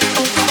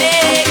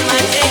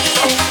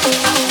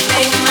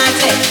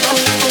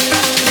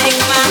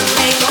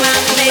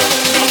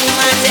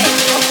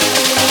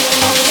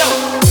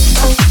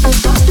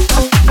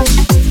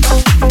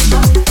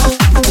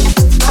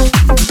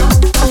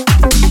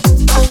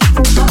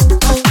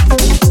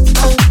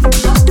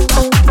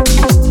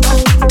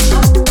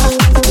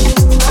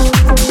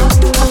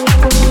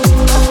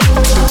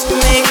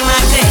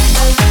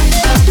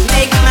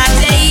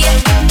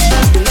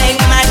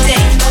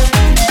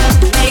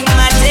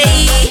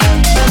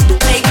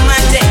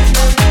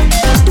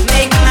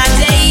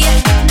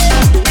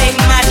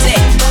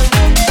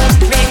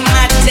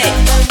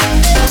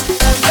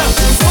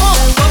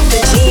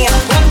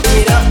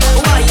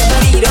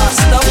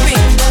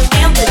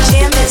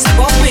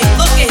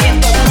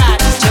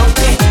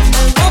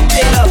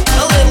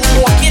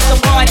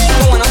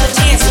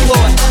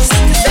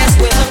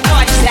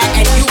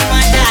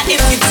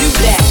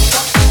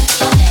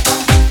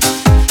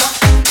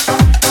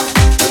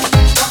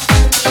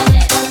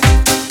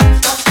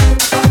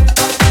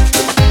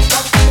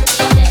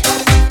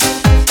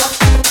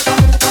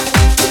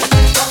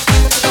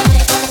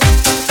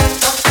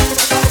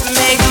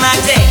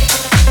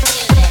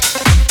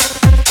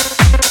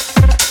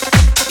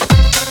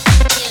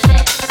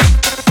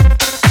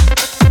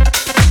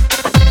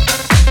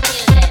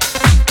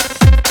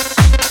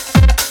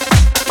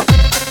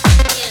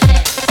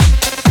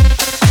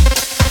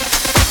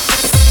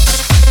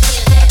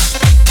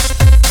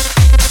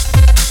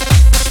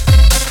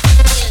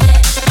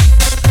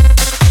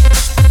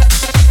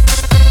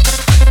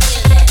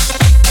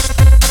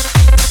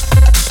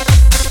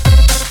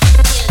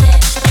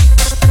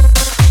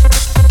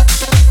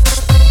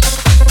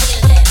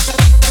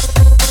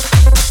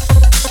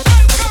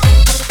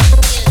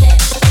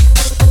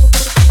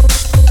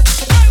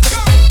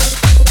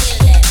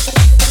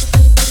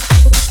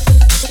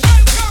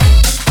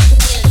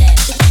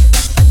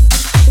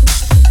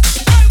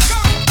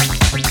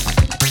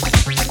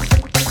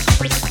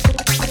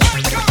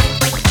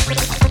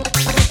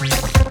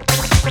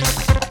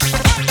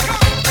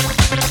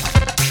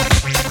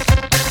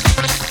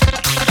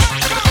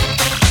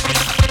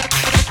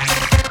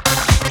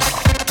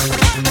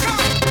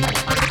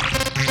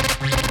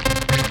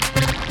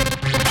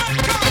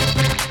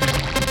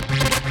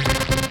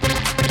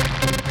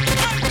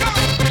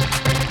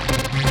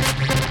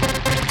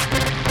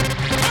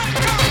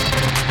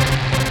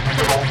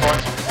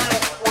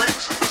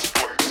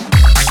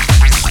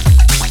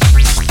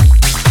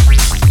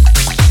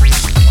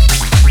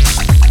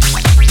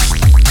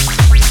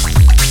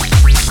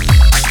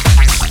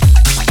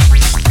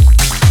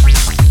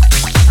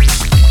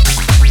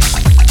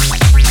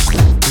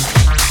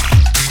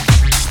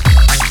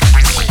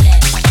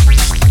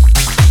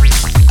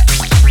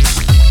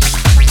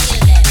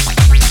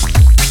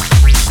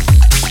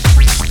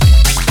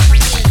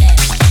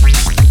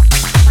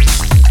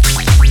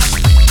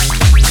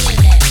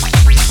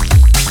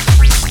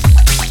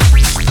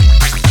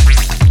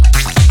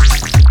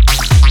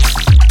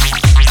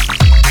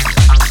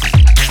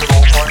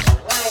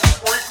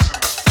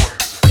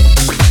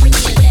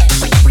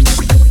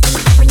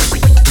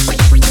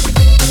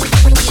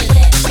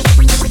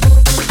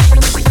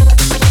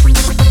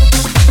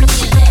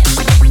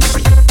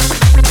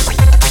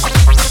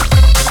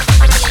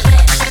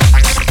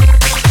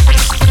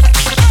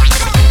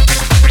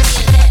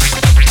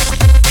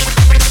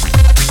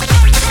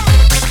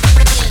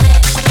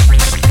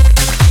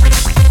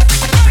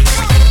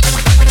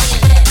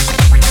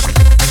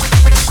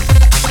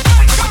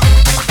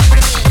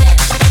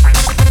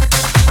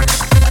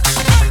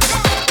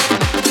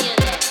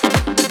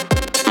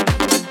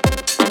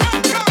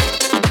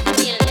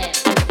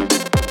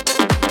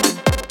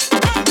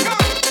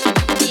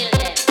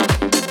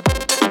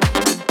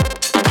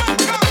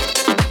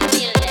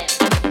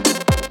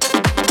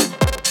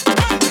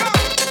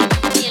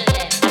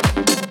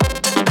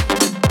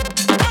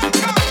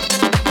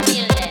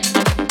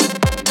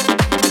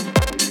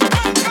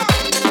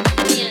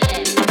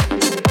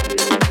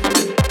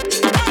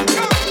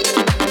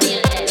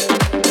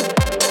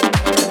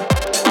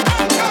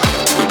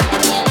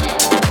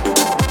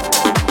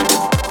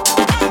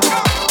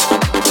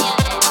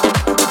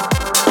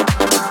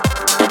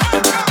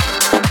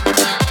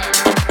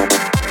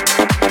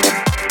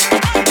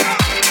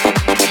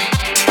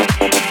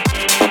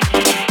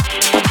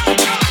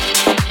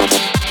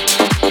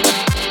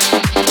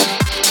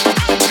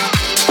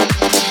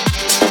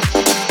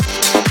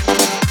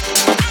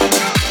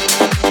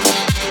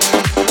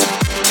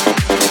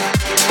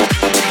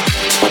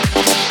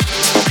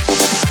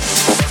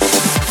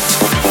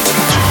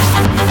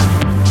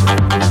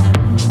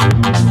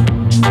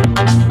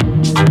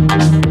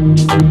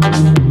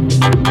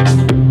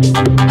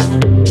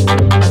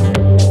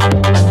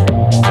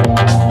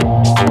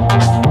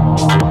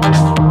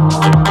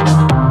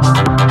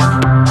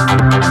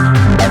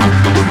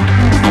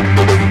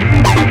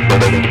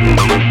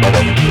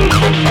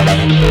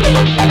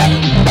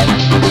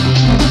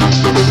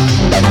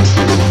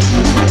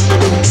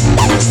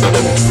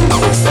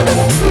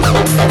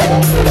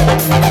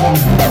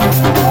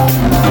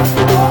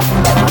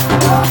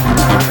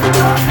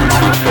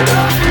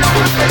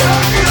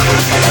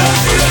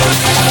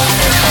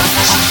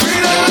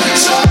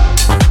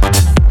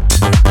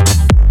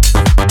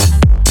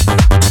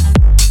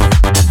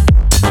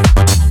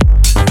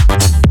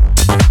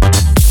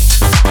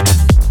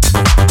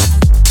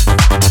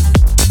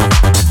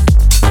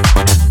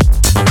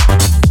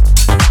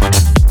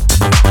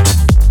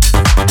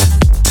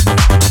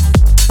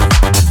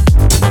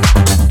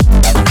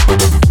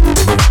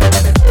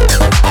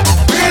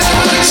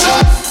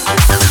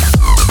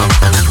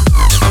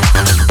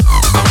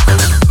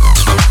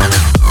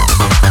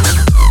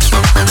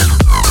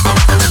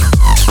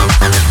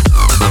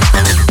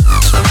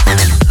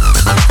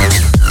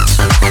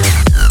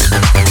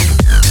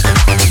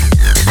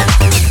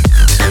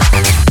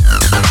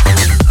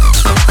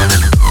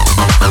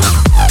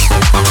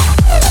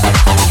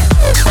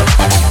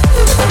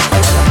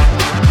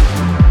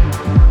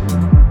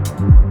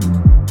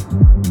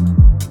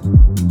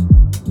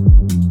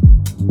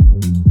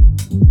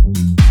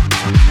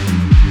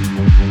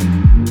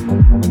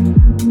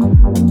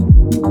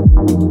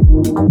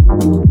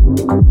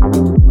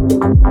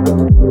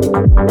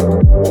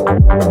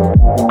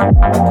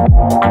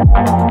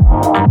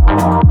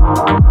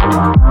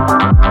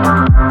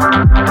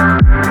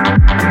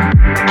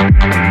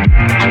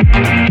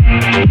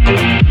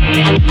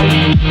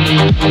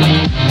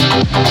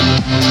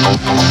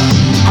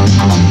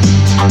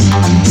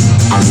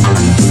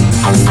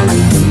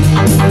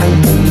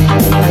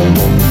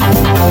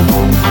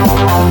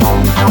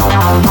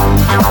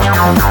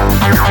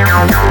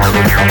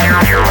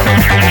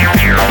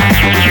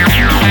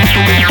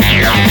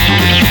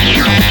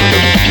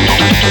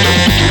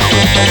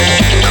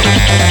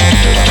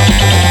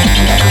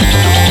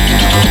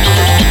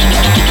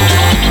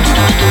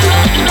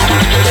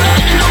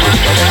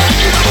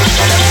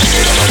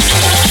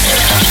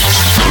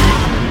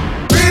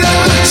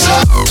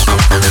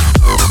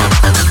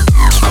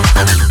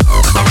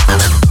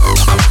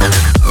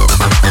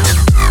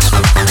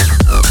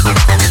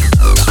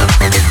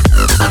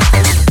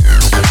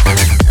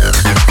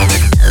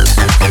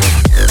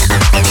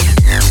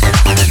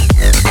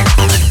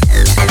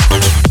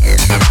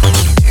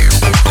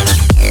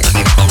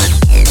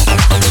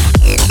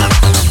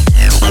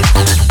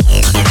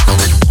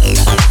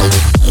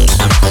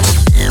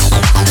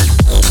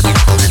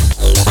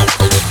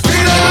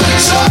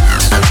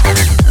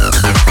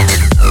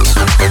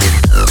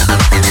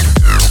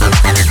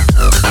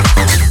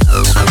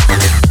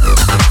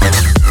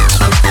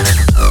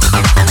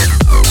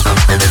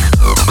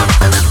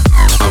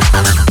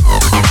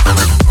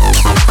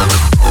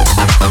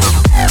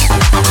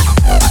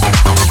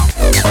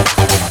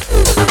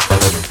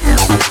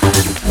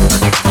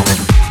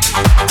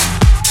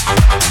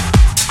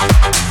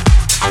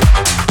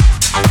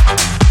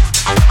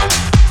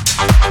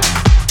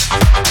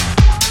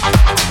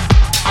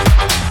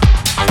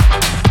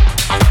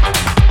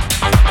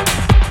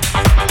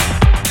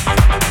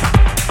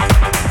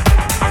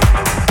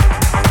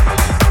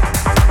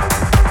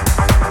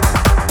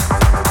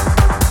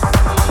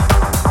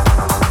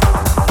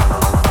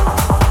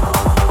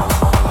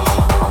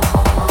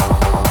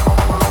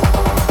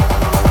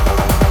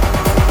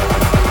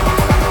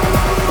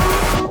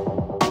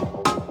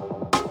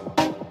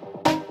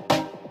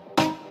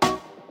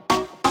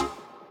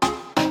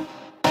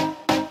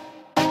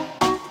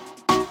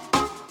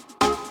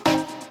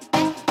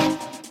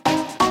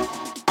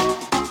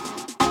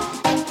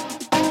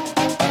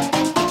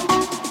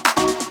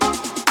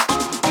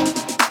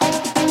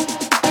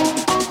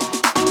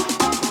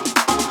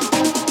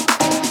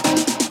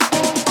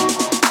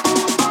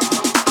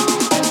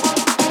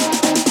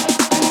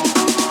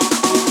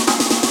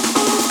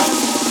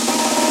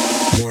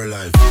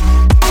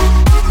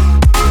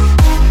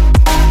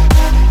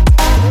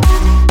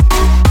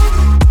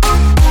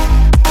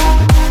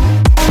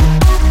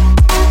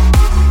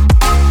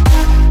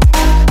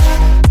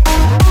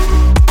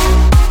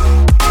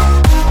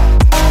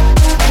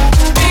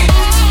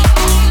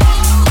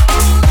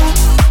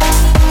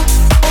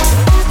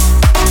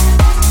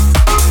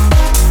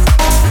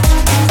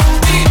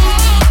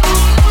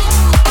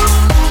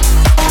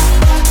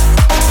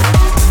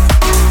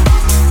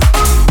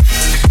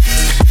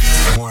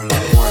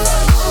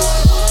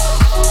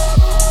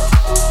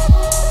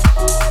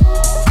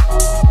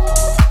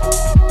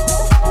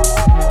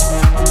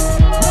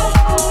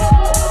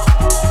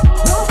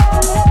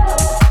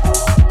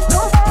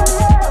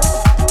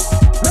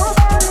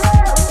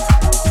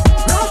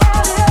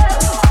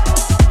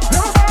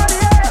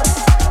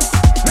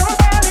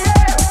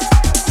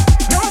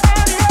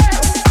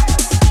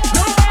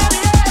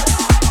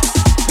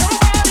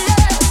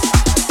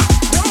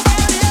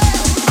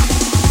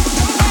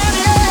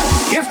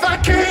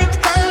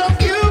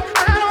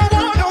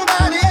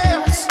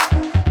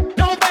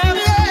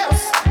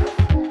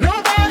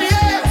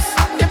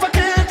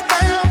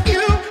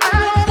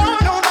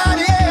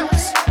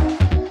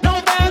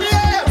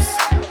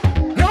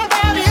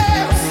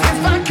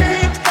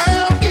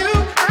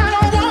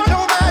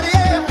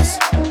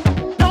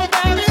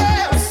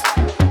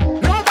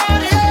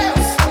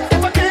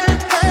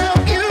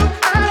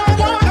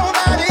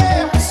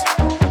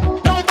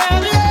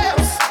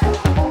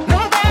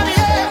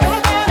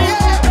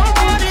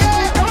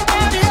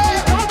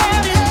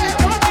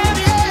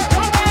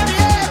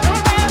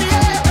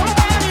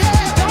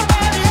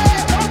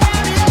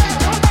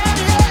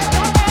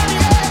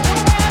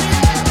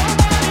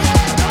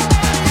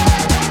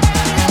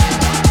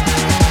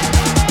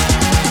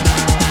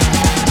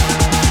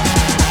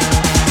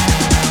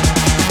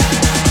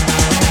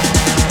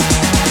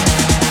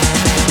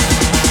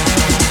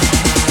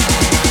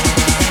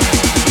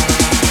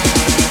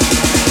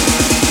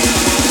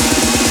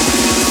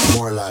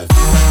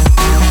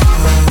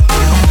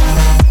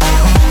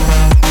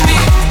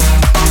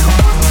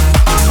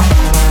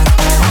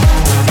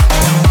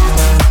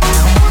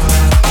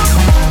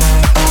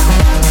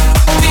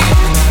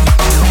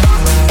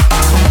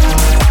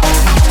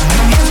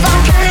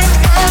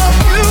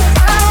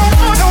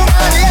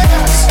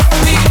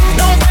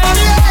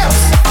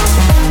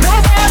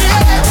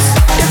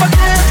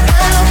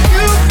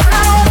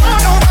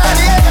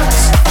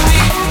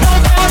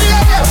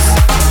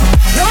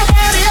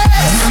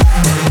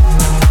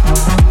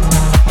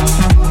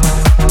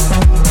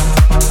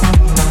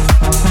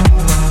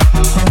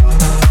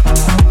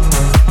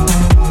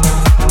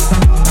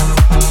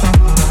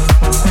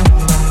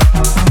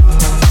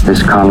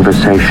 This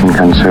conversation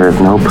can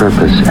serve no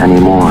purpose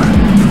anymore.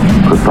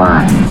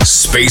 Goodbye.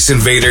 Space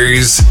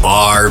Invaders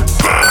are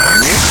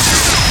back.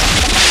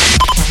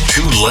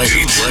 Too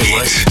late.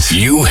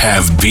 You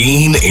have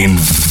been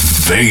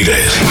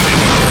invaded.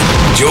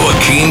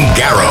 Joachim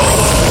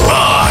Garraud.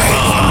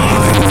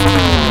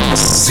 Live.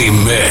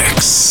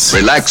 Z-Mix.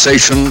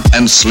 Relaxation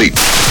and sleep.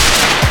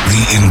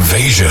 The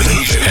invasion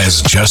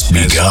has just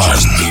begun.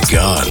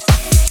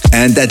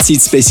 And that's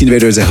it, Space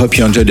Invaders. I hope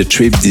you enjoyed the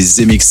trip. This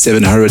Z-Mix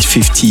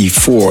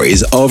 754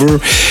 is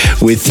over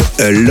with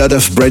a lot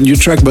of brand new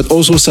track, but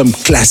also some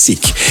classic.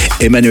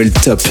 Emmanuel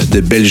Top,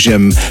 the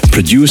Belgium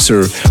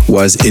producer,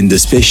 was in the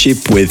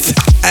spaceship with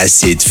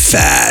Acid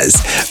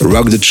Faz.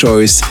 Rock the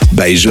Choice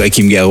by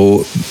Joachim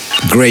Garraud.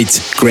 Great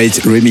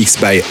remix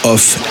by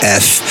Off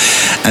F.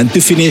 And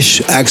to finish,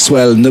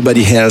 Axwell,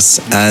 Nobody Else,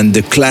 and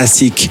the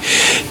classic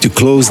to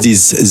close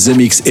this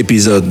Z-Mix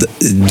episode,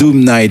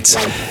 Doom Night,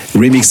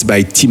 remixed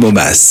by Timo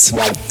Maas.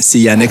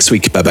 See ya next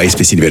week. Bye-bye,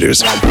 Space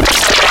Invaders.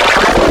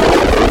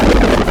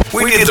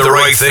 We did the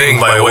right thing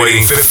by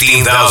waiting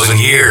 15,000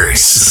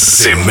 years.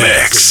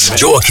 Z-Mix.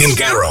 Joachim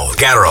Garraud.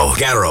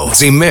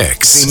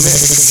 Z-Mix.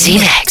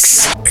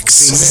 Z-Mix.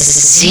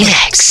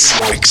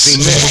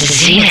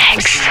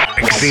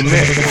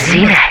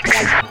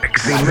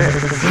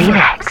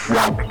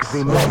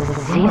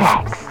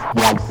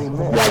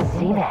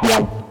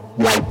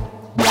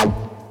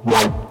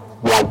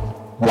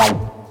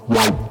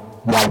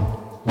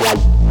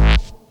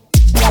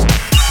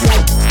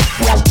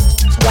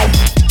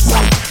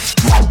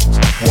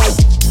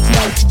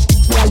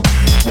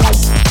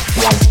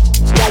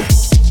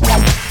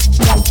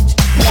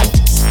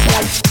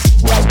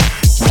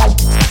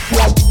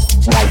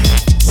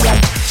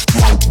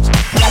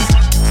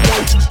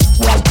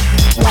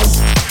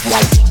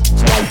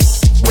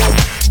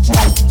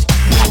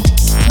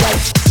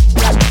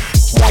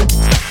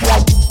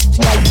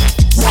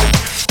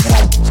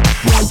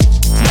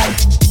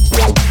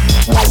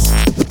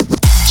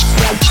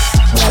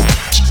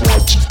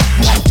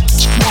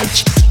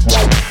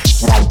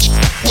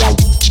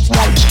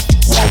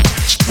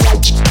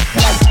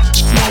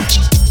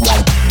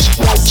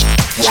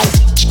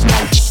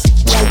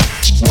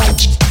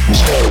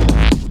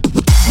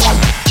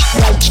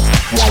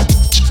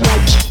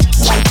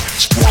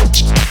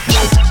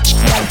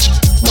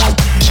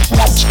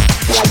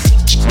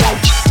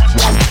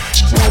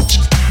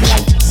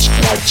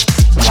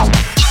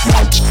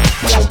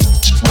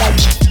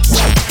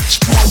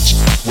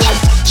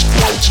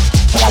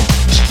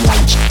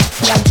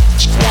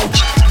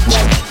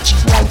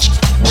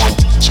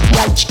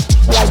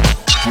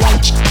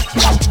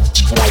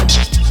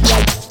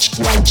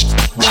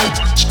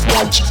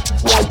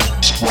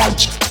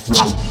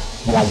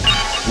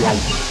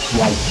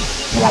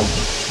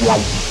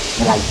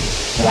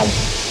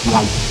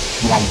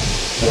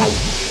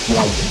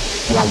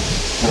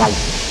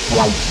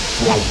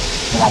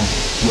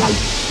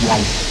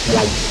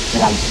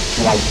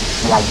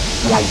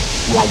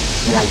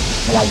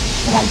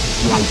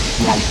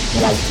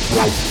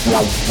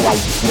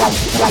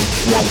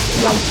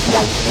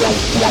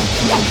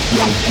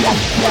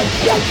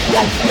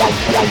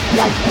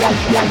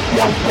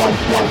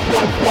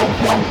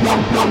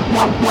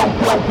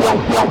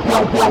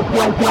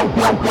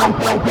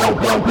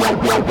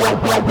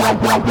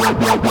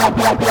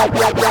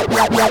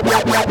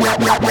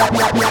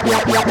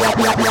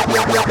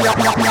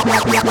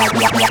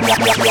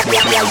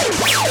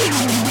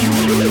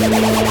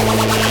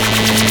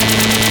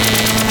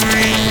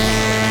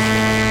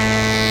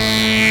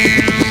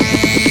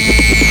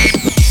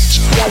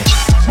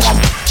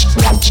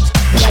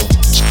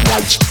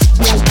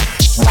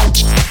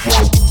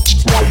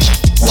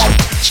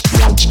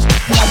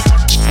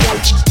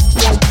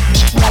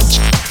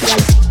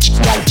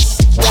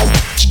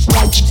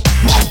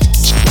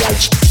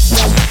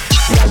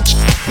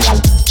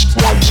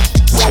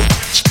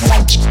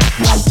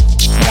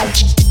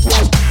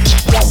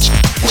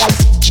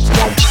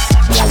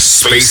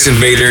 Space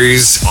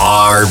Invaders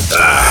are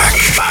back.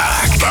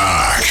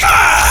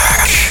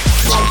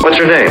 What's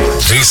your name?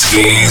 This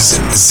is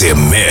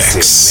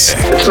Z-Mix.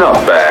 It's not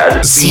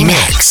bad.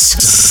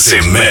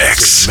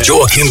 Z-Mix.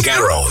 Joachim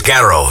Garraud.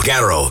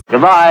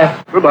 Goodbye.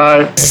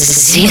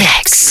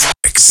 Z-Mix.